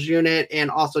Lovers Unit,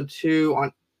 and also too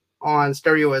on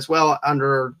stereo as well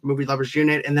under Movie Lovers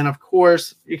Unit. And then of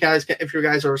course, you guys, if you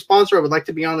guys are a sponsor or would like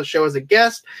to be on the show as a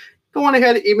guest, go on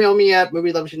ahead and email me at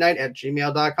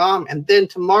movieloversunite@gmail.com. And then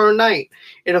tomorrow night,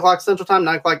 8 o'clock Central Time,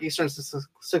 9 o'clock Eastern, 6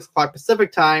 o'clock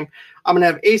Pacific Time, I'm going to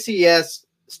have ACS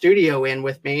Studio in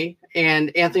with me. And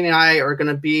Anthony and I are going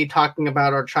to be talking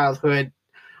about our childhood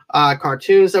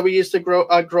cartoons that we used to grow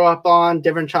up on,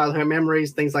 different childhood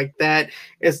memories, things like that.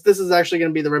 This is actually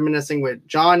going to be the Reminiscing with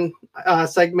John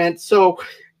segment. So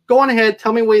go on ahead,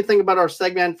 tell me what you think about our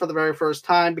segment for the very first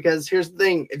time, because here's the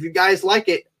thing. If you guys like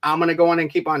it, I'm going to go on and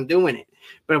keep on doing it.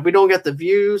 But if we don't get the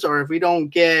views, or if we don't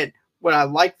get what I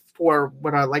like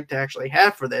to actually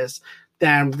have for this,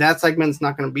 then that segment's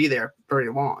not going to be there very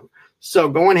long. So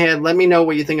go on ahead, let me know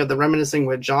what you think of the Reminiscing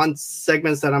with John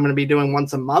segments that I'm going to be doing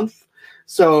once a month.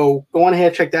 So go on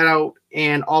ahead, check that out.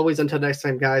 And always until next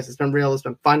time, guys, it's been real. It's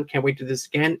been fun. Can't wait to do this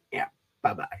again. Yeah.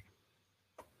 Bye-bye.